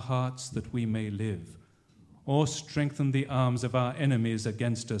 Strengthen our hearts that we may live. Or strengthen the arms of our enemies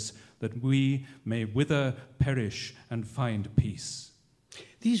against us, that we may wither, perish, and find peace.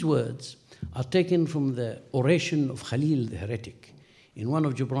 These words are taken from the oration of Khalil the heretic in one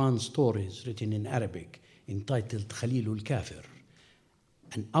of Gibran's stories written in Arabic entitled Khalilul Kafir,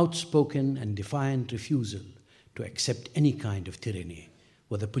 an outspoken and defiant refusal to accept any kind of tyranny,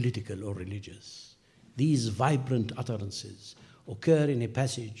 whether political or religious. These vibrant utterances occur in a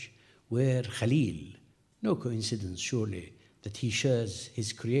passage where Khalil, no coincidence surely that he shares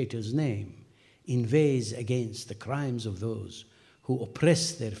his creator's name, inveighs against the crimes of those who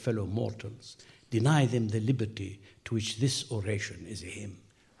oppress their fellow mortals, deny them the liberty to which this oration is a hymn.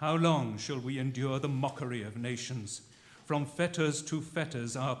 How long shall we endure the mockery of nations? From fetters to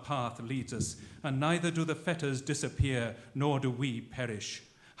fetters our path leads us, and neither do the fetters disappear, nor do we perish.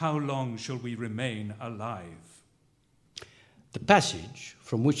 How long shall we remain alive? The passage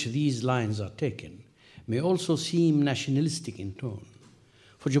from which these lines are taken may also seem nationalistic in tone,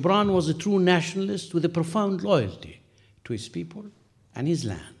 for Gibran was a true nationalist with a profound loyalty to his people and his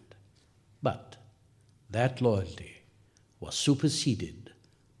land. But that loyalty was superseded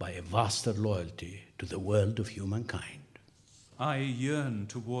by a vaster loyalty to the world of humankind. I yearn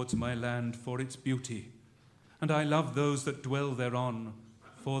towards my land for its beauty, and I love those that dwell thereon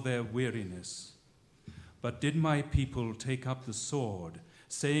for their weariness. But did my people take up the sword,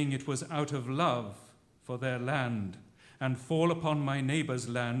 saying it was out of love for their land, and fall upon my neighbor's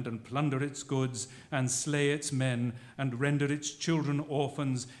land, and plunder its goods, and slay its men, and render its children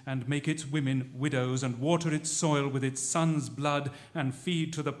orphans, and make its women widows, and water its soil with its son's blood, and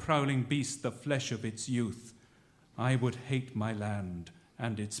feed to the prowling beast the flesh of its youth, I would hate my land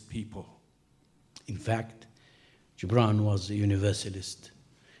and its people. In fact, Gibran was a universalist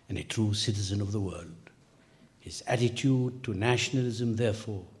and a true citizen of the world. His attitude to nationalism,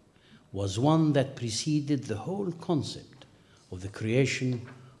 therefore, was one that preceded the whole concept of the creation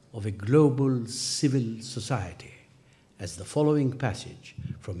of a global civil society, as the following passage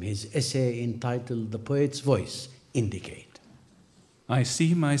from his essay entitled The Poet's Voice indicate. I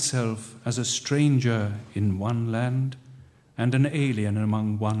see myself as a stranger in one land and an alien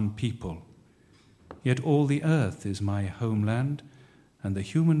among one people. Yet all the earth is my homeland, and the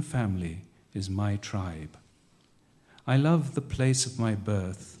human family is my tribe. I love the place of my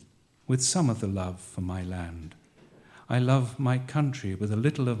birth, with some of the love for my land. I love my country with a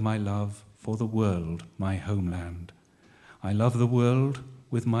little of my love for the world, my homeland. I love the world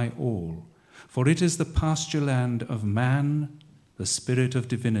with my all, for it is the pasture land of man, the spirit of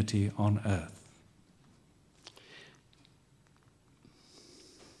divinity on earth.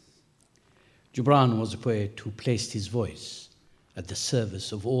 Gibran was a poet who placed his voice at the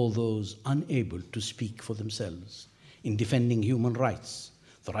service of all those unable to speak for themselves in defending human rights,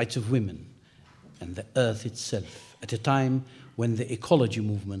 the rights of women, and the earth itself, at a time when the ecology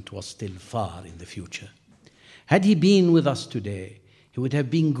movement was still far in the future. Had he been with us today, he would have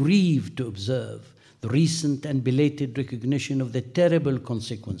been grieved to observe the recent and belated recognition of the terrible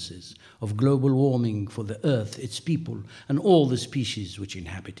consequences of global warming for the earth, its people, and all the species which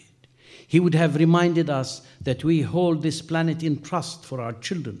inhabit it. He would have reminded us that we hold this planet in trust for our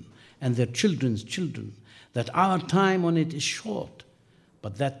children and their children's children, that our time on it is short,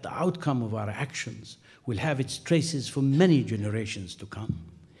 but that the outcome of our actions will have its traces for many generations to come.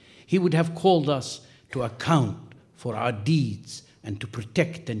 He would have called us to account for our deeds and to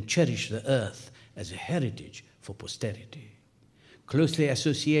protect and cherish the earth as a heritage for posterity. Closely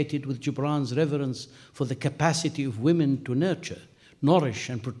associated with Gibran's reverence for the capacity of women to nurture, nourish,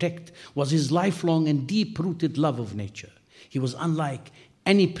 and protect was his lifelong and deep-rooted love of nature. He was unlike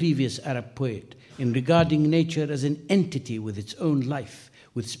any previous Arab poet in regarding nature as an entity with its own life,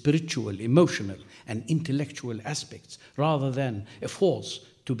 with spiritual, emotional, and intellectual aspects, rather than a force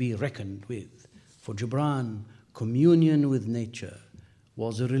to be reckoned with. For Gibran, communion with nature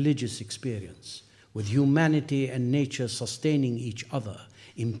was a religious experience, with humanity and nature sustaining each other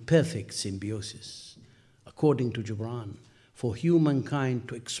in perfect symbiosis. According to Gibran, for humankind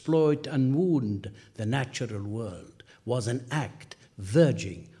to exploit and wound the natural world was an act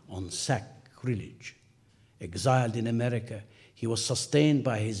verging on sacrilege. Exiled in America, he was sustained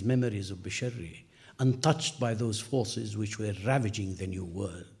by his memories of Bisharri, untouched by those forces which were ravaging the New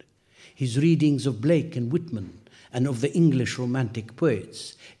World. His readings of Blake and Whitman and of the English Romantic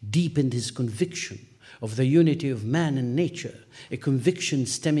poets deepened his conviction of the unity of man and nature, a conviction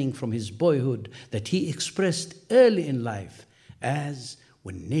stemming from his boyhood that he expressed early in life as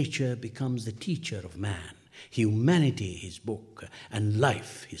when nature becomes the teacher of man, humanity his book, and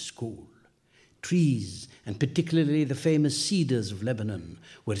life his school. Trees, and particularly the famous cedars of Lebanon,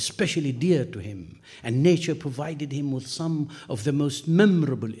 were especially dear to him, and nature provided him with some of the most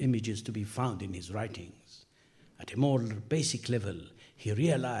memorable images to be found in his writings. At a more basic level, he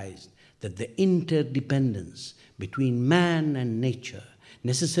realized that the interdependence between man and nature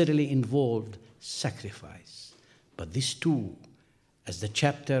necessarily involved sacrifice. But this too, as the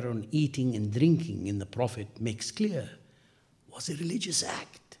chapter on eating and drinking in the Prophet makes clear, was a religious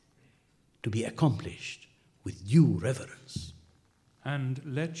act to be accomplished with due reverence. And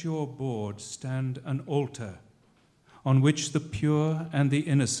let your board stand an altar on which the pure and the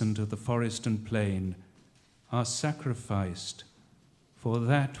innocent of the forest and plain are sacrificed for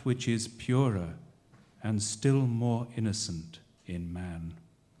that which is purer and still more innocent in man.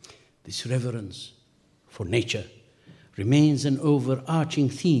 This reverence for nature remains an overarching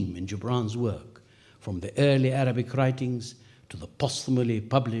theme in Gibran's work, from the early Arabic writings to the posthumely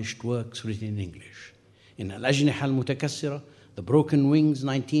published works written in English. In Al-Ajniha al-Mutakassira, The Broken Wings,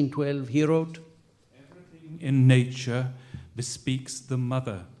 1912, he wrote, "Everything in nature bespeaks the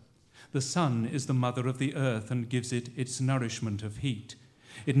mother. The sun is the mother of the earth and gives it its nourishment of heat.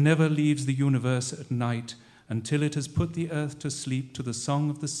 It never leaves the universe at night until it has put the earth to sleep to the song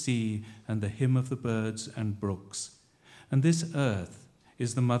of the sea and the hymn of the birds and brooks. And this earth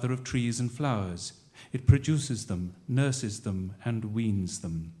is the mother of trees and flowers. It produces them, nurses them, and weans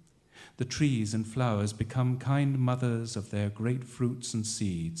them. The trees and flowers become kind mothers of their great fruits and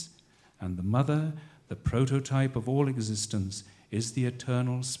seeds, and the mother, the prototype of all existence, is the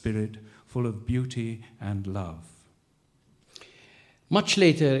eternal spirit full of beauty and love." Much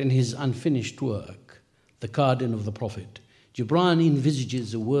later in his unfinished work, The Garden of the Prophet, Gibran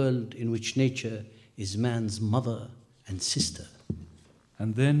envisages a world in which nature is man's mother and sister.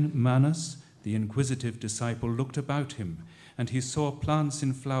 And then Manas, the inquisitive disciple, looked about him, and he saw plants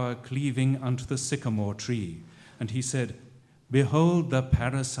in flower cleaving unto the sycamore tree. And he said, "Behold the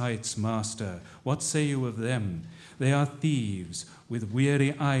parasites, master. What say you of them? They are thieves with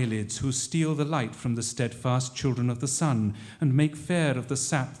weary eyelids who steal the light from the steadfast children of the sun and make fair of the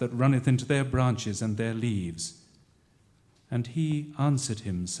sap that runneth into their branches and their leaves." And he answered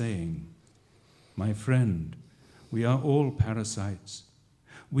him, saying, "My friend, we are all parasites.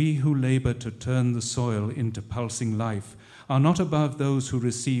 We who labor to turn the soil into pulsing life are not above those who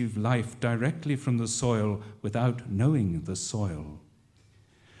receive life directly from the soil without knowing the soil.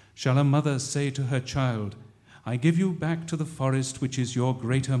 Shall a mother say to her child, 'I give you back to the forest which is your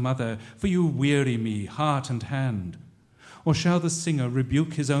greater mother, for you weary me, heart and hand'? Or shall the singer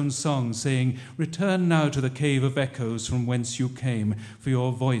rebuke his own song, saying, 'Return now to the cave of echoes from whence you came, for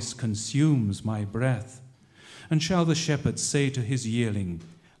your voice consumes my breath'? And shall the shepherd say to his yearling,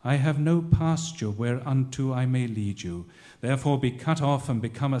 'I have no pasture whereunto I may lead you, therefore be cut off and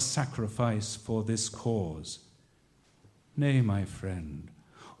become a sacrifice for this cause'? Nay, my friend,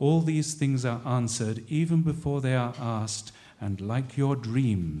 all these things are answered even before they are asked, and like your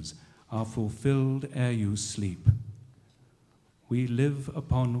dreams are fulfilled ere you sleep. We live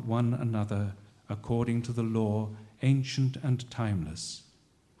upon one another according to the law, ancient and timeless.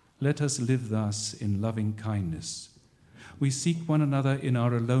 Let us live thus in loving kindness. We seek one another in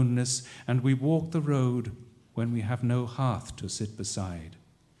our aloneness, and we walk the road when we have no hearth to sit beside.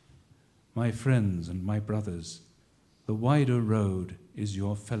 My friends and my brothers, the wider road is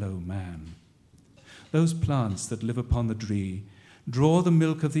your fellow man. Those plants that live upon the tree draw the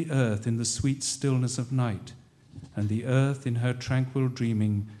milk of the earth in the sweet stillness of night, and the earth in her tranquil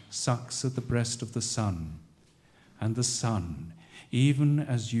dreaming sucks at the breast of the sun. And the sun, even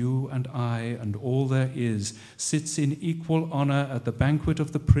as you and I and all there is, sits in equal honor at the banquet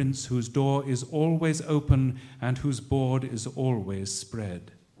of the prince whose door is always open and whose board is always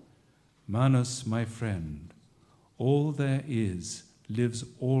spread. Manas, my friend, all there is lives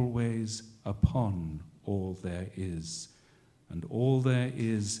always upon all there is, and all there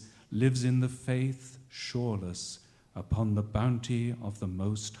is lives in the faith shoreless upon the bounty of the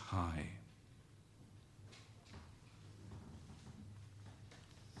Most High.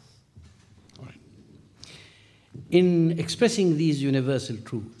 In expressing these universal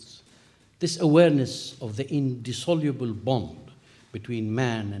truths, this awareness of the indissoluble bond between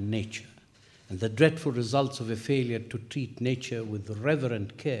man and nature, and the dreadful results of a failure to treat nature with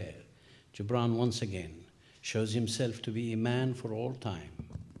reverent care, Gibran once again shows himself to be a man for all time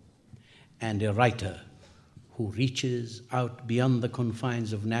and a writer who reaches out beyond the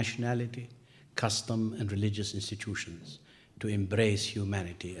confines of nationality, custom, and religious institutions to embrace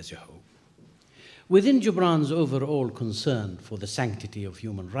humanity as a whole. Within Gibran's overall concern for the sanctity of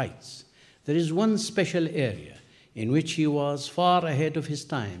human rights, there is one special area in which he was far ahead of his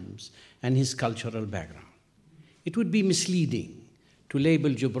times and his cultural background. It would be misleading to label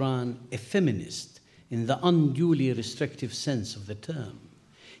Gibran a feminist in the unduly restrictive sense of the term.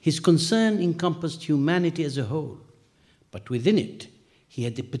 His concern encompassed humanity as a whole, but within it, he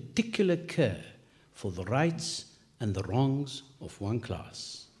had a particular care for the rights and the wrongs of one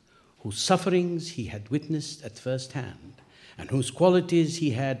class, whose sufferings he had witnessed at first hand, and whose qualities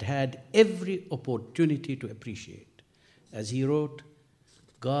he had had every opportunity to appreciate. As he wrote,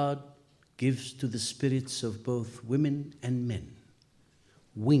 God gives to the spirits of both women and men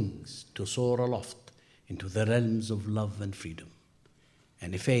wings to soar aloft into the realms of love and freedom,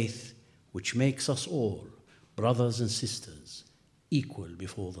 and a faith which makes us all, brothers and sisters, equal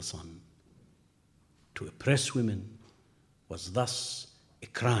before the sun. To oppress women was thus a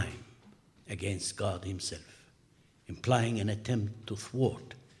crime against God himself, implying an attempt to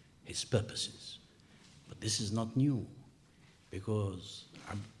thwart his purposes. But this is not new, because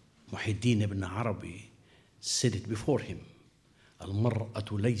Muhyiddin ibn Arabi said it before him,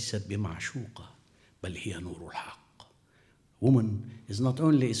 Al-mar'atu laysat bima'shuqa, bal hiya nurul haqq. Woman is not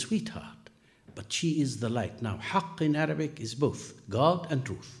only a sweetheart, but she is the light. Now, haqq in Arabic is both God and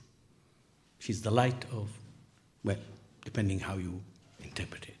truth. She's the light of, well, depending how you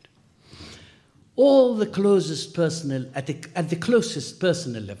interpret it. All the closest personal, at the closest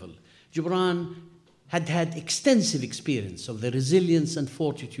personal level, Gibran had had extensive experience of the resilience and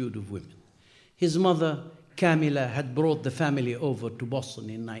fortitude of women. His mother, Kamila, had brought the family over to Boston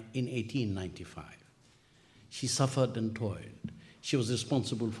in 1895. She suffered and toiled. She was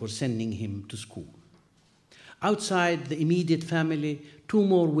responsible for sending him to school. Outside the immediate family, 2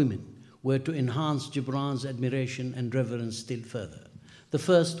 more women were to enhance Gibran's admiration and reverence still further. The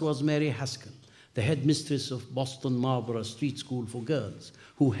first was Mary Haskell, the headmistress of Boston Marlborough Street School for Girls,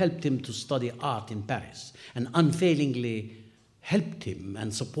 who helped him to study art in Paris and unfailingly helped him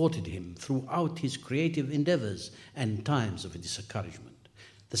and supported him throughout his creative endeavors and times of discouragement.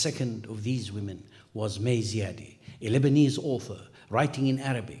 The second of these women was May Ziadi, a Lebanese author writing in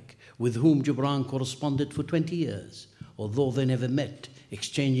Arabic, with whom Gibran corresponded for 20 years, although they never met,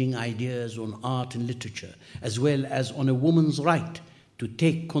 exchanging ideas on art and literature, as well as on a woman's right to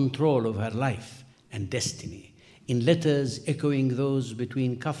take control of her life and destiny, in letters echoing those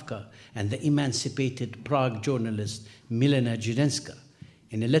between Kafka and the emancipated Prague journalist Milena Jidenska.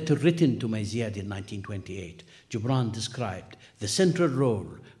 In a letter written to May Ziadi in 1928, Gibran described the central role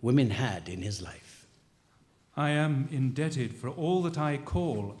women had in his life. I am indebted for all that I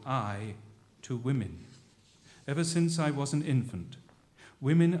call I to women. Ever since I was an infant,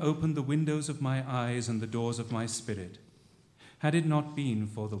 women opened the windows of my eyes and the doors of my spirit. Had it not been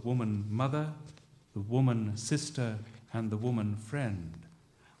for the woman mother, the woman sister, and the woman friend,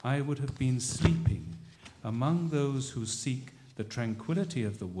 I would have been sleeping among those who seek the tranquility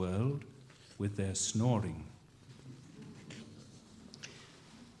of the world with their snoring.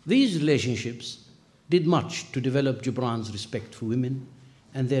 These relationships did much to develop Gibran's respect for women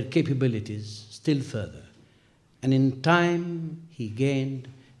and their capabilities still further, and in time he gained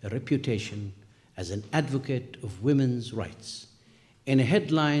a reputation as an advocate of women's rights, in a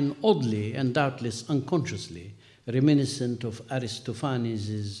headline oddly and doubtless unconsciously reminiscent of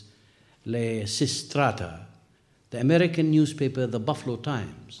Aristophanes' Lysistrata. The American newspaper The Buffalo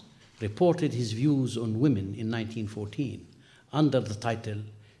Times reported his views on women in 1914 under the title,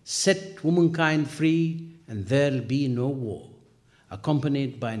 Set Womankind Free and There'll Be No War,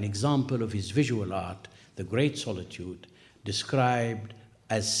 accompanied by an example of his visual art, The Great Solitude, described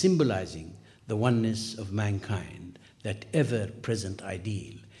as symbolizing the oneness of mankind, that ever-present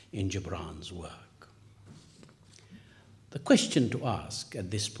ideal in Gibran's work. The question to ask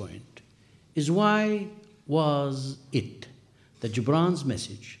at this point is, why was it that Gibran's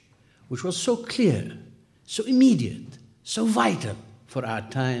message, which was so clear, so immediate, so vital for our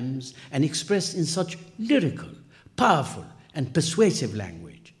times, and expressed in such lyrical, powerful, and persuasive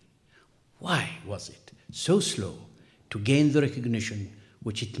language, why was it so slow to gain the recognition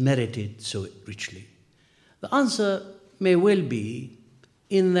which it merited so richly? The answer may well be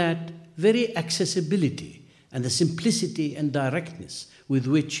in that very accessibility and the simplicity and directness with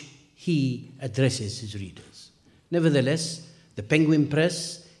which he addresses his readers. Nevertheless, the Penguin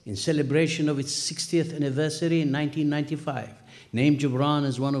Press, in celebration of its 60th anniversary in 1995, named Gibran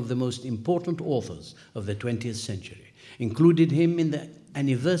as one of the most important authors of the 20th century, included him in the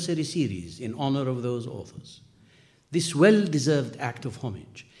anniversary series in honor of those authors. This well-deserved act of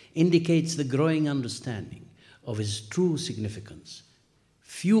homage indicates the growing understanding of his true significance.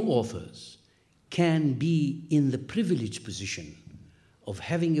 Few authors can be in the privileged position of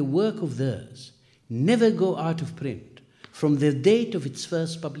having a work of theirs never go out of print from the date of its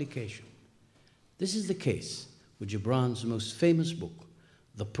first publication. This is the case with Gibran's most famous book,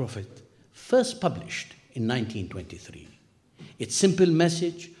 The Prophet, first published in 1923. Its simple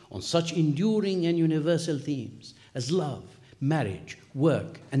message on such enduring and universal themes as love, marriage,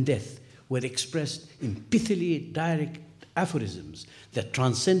 work, and death were expressed in pithily direct aphorisms that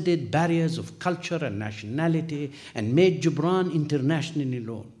transcended barriers of culture and nationality and made Gibran internationally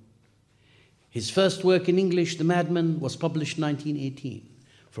known. His first work in English, The Madman, was published in 1918.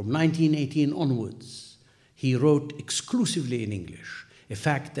 From 1918 onwards, he wrote exclusively in English, a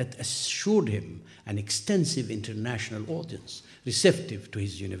fact that assured him an extensive international audience receptive to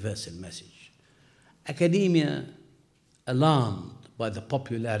his universal message. Academia, alarmed by the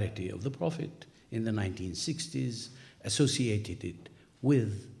popularity of the Prophet in the 1960s, associated it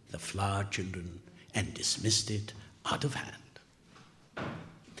with the flower children and dismissed it out of hand.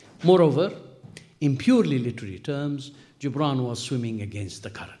 Moreover, in purely literary terms, Gibran was swimming against the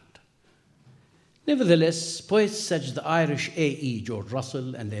current. Nevertheless, poets such as the Irish A.E. George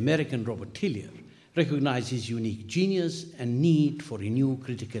Russell and the American Robert Hillier recognize his unique genius and need for a new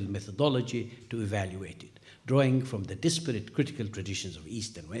critical methodology to evaluate it, drawing from the disparate critical traditions of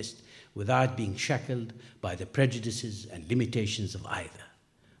East and West without being shackled by the prejudices and limitations of either.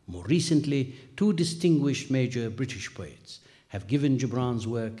 More recently, two distinguished major British poets have given Gibran's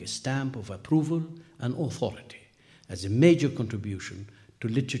work a stamp of approval and authority as a major contribution to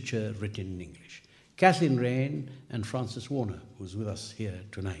literature written in English: Kathleen Raine and Frances Warner, who's with us here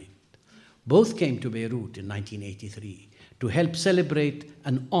tonight. Both came to Beirut in 1983 to help celebrate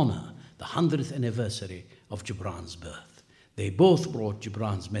and honor the 100th anniversary of Gibran's birth. They both brought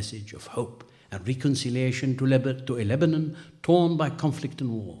Gibran's message of hope and reconciliation to a Lebanon torn by conflict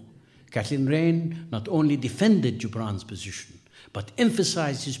and war. Kathleen Raine not only defended Gibran's position, but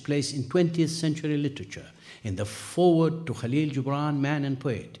emphasized his place in 20th century literature in the foreword to Khalil Gibran, Man and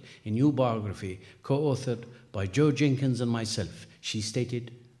Poet, a new biography co-authored by Joe Jenkins and myself. She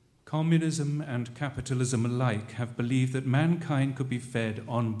stated, "Communism and capitalism alike have believed that mankind could be fed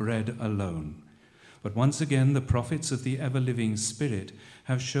on bread alone. But once again, the prophets of the ever-living Spirit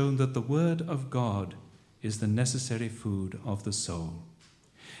have shown that the Word of God is the necessary food of the soul.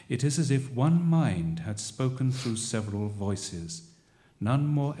 It is as if one mind had spoken through several voices, none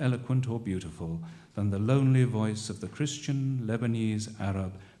more eloquent or beautiful than the lonely voice of the Christian Lebanese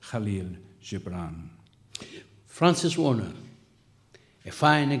Arab Khalil Gibran." Frances Warner, a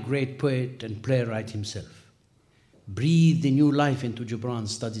fine and great poet and playwright himself, breathed a new life into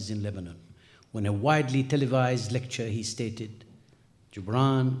Gibran's studies in Lebanon. When a widely televised lecture, he stated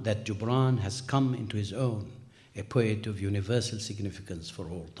that Gibran has come into his own, a poet of universal significance for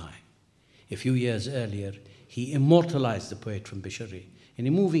all time. A few years earlier, he immortalized the poet from Bishari in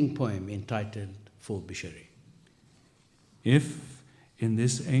a moving poem entitled For Bishari. "If in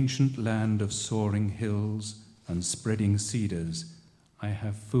this ancient land of soaring hills and spreading cedars I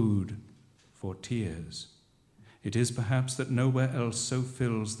have food for tears, it is perhaps that nowhere else so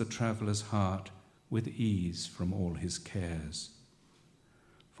fills the traveller's heart with ease from all his cares.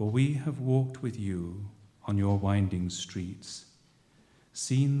 For we have walked with you on your winding streets,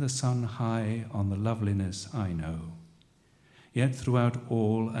 seen the sun high on the loveliness I know. Yet throughout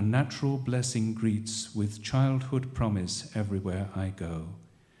all a natural blessing greets with childhood promise everywhere I go.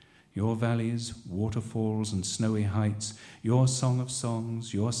 Your valleys, waterfalls, and snowy heights, your song of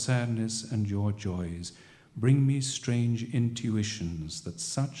songs, your sadness and your joys, bring me strange intuitions that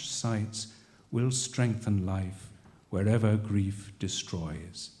such sights will strengthen life wherever grief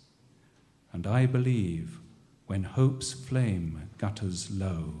destroys. And I believe when hope's flame gutters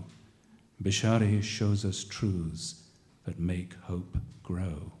low, Bishari shows us truths that make hope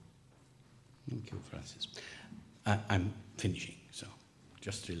grow." Thank you, Francis. I'm finishing, so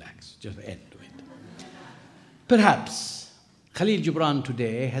just relax, just end to it. Perhaps Khalil Gibran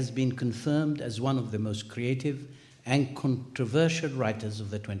today has been confirmed as one of the most creative and controversial writers of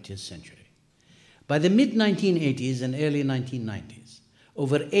the 20th century. By the mid-1980s and early 1990s,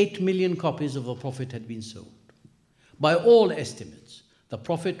 over 8 million copies of the Prophet had been sold. By all estimates, the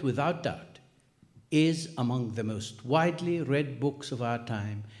Prophet, without doubt, is among the most widely read books of our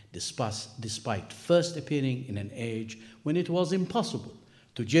time, despite first appearing in an age when it was impossible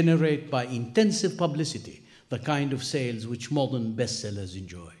to generate by intensive publicity the kind of sales which modern bestsellers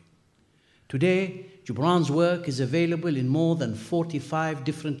enjoy. Today, Gibran's work is available in more than 45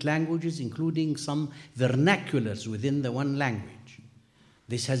 different languages, including some vernaculars within the one language.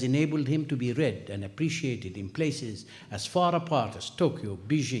 This has enabled him to be read and appreciated in places as far apart as Tokyo,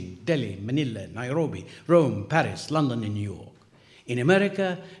 Beijing, Delhi, Manila, Nairobi, Rome, Paris, London, and New York. In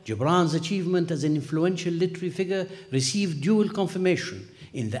America, Gibran's achievement as an influential literary figure received dual confirmation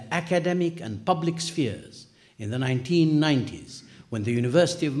in the academic and public spheres. In the 1990s, when the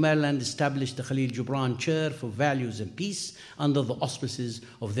University of Maryland established the Khalil Gibran Chair for Values and Peace under the auspices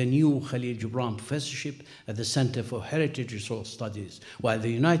of the new Khalil Gibran Professorship at the Center for Heritage Resource Studies, while the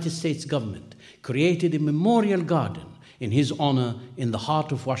United States government created a memorial garden in his honor in the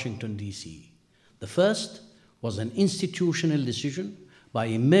heart of Washington, D.C. The first was an institutional decision by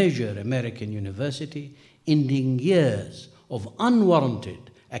a major American university ending years of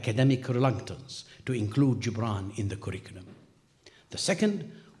unwarranted academic reluctance to include Gibran in the curriculum. The second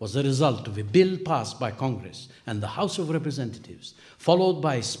was the result of a bill passed by Congress and the House of Representatives, followed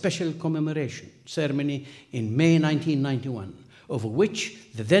by a special commemoration ceremony in May 1991, over which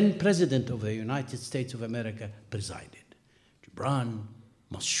the then President of the United States of America presided. Gibran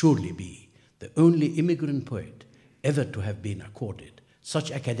must surely be the only immigrant poet ever to have been accorded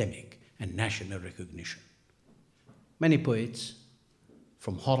such academic and national recognition. Many poets,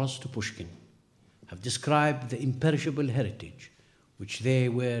 from Horace to Pushkin, have described the imperishable heritage which they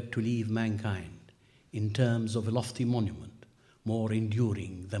were to leave mankind in terms of a lofty monument, more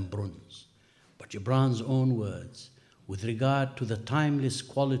enduring than bronze. But Gibran's own words, with regard to the timeless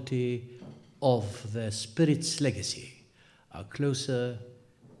quality of the spirit's legacy, are closer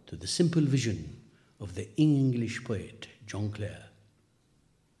to the simple vision of the English poet John Clare.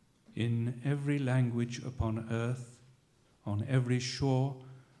 In every language upon earth, on every shore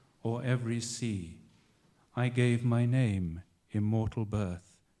or every sea, I gave my name immortal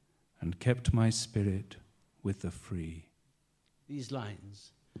birth, and kept my spirit with the free. These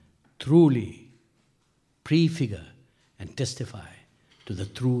lines truly prefigure and testify to the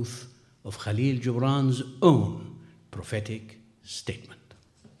truth of Khalil Gibran's own prophetic statement.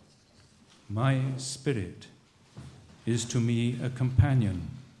 My spirit is to me a companion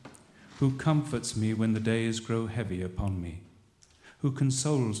who comforts me when the days grow heavy upon me, who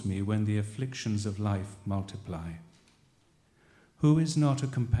consoles me when the afflictions of life multiply. Who is not a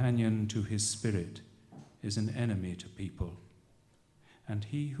companion to his spirit is an enemy to people, and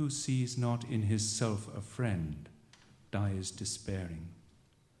he who sees not in his self a friend dies despairing.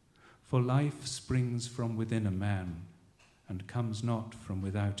 For life springs from within a man and comes not from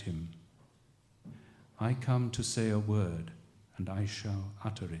without him. I come to say a word, and I shall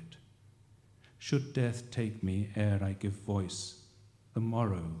utter it. Should death take me ere I give voice, the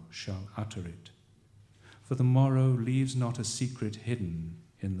morrow shall utter it. For the morrow leaves not a secret hidden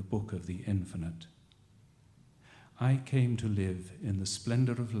in the book of the infinite. I came to live in the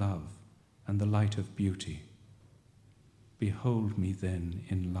splendor of love and the light of beauty. Behold me then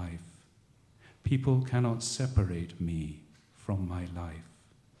in life. People cannot separate me from my life.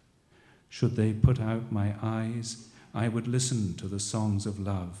 Should they put out my eyes, I would listen to the songs of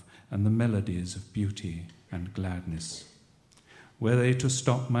love and the melodies of beauty and gladness. Were they to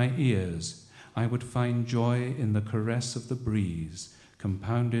stop my ears, I would find joy in the caress of the breeze,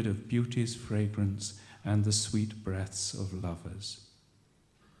 compounded of beauty's fragrance and the sweet breaths of lovers.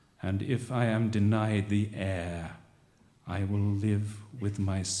 And if I am denied the air, I will live with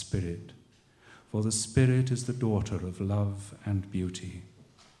my spirit, for the spirit is the daughter of love and beauty.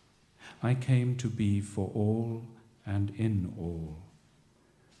 I came to be for all and in all.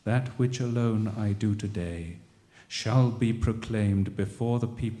 That which alone I do today shall be proclaimed before the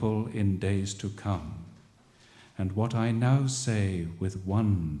people in days to come. And what I now say with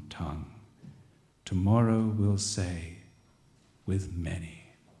one tongue, tomorrow will say with many.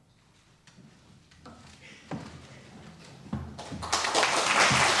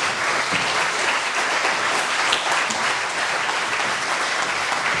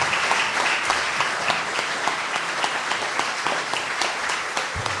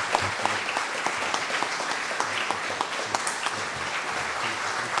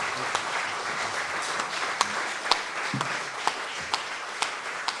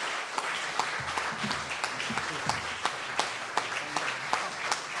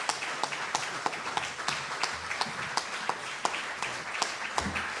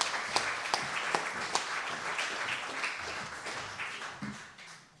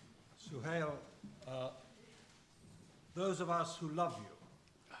 those of us who love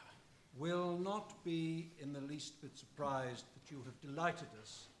you will not be in the least bit surprised that you have delighted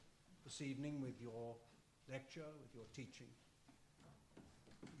us this evening with your lecture, with your teaching.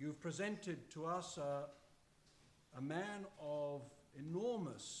 You've presented to us a man of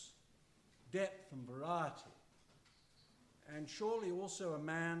enormous depth and variety, and surely also a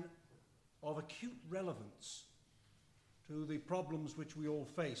man of acute relevance to the problems which we all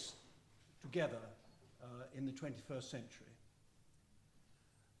face together in the 21st century.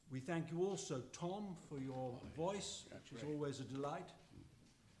 We thank you also, Tom, for your voice, which is always a delight.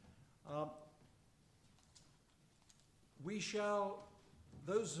 We shall,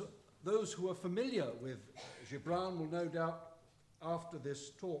 those who are familiar with Gibran will no doubt, after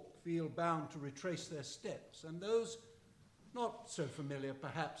this talk, feel bound to retrace their steps, and those not so familiar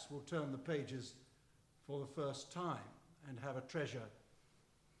perhaps will turn the pages for the first time and have a treasure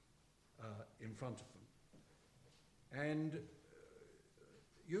in front of them. And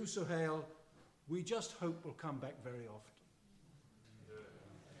you, Suhail, we just hope will come back very often.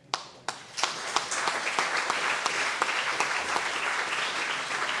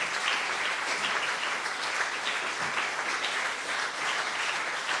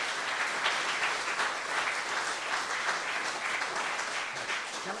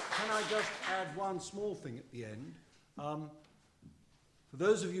 Can I just add one small thing at the end? For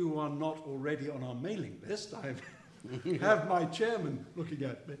those of you who are not already on our mailing list, I have my chairman looking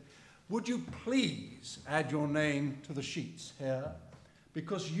at me. Would you please add your name to the sheets here?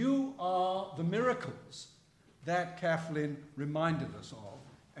 Because you are the miracles that Kathleen reminded us of,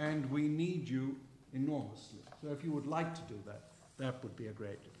 and we need you enormously. So if you would like to do that, that would be a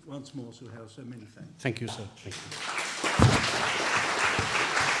great. Once more, Suhail, so many thanks. Thank you, sir. Thank you.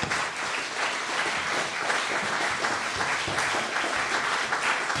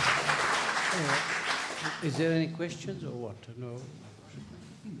 Is there any questions or what? No?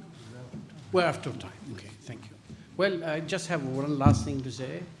 We're out of time. Okay, thank you. Well, I just have one last thing to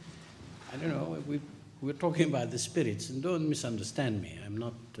say. I don't know, we're talking about the spirits, and don't misunderstand me. I'm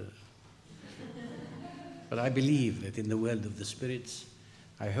not... but I believe that in the world of the spirits,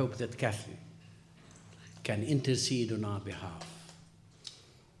 I hope that Kathleen can intercede on our behalf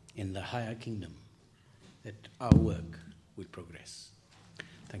in the higher kingdom, that our work will progress.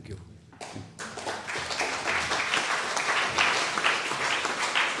 Thank you.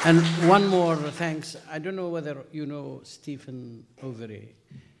 And one more thanks. I don't know whether you know Stephen Overy.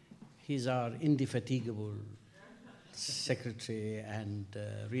 He's our indefatigable secretary and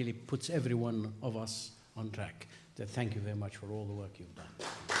really puts every one of us on track. So thank you very much for all the work you've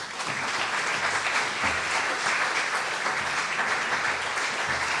done.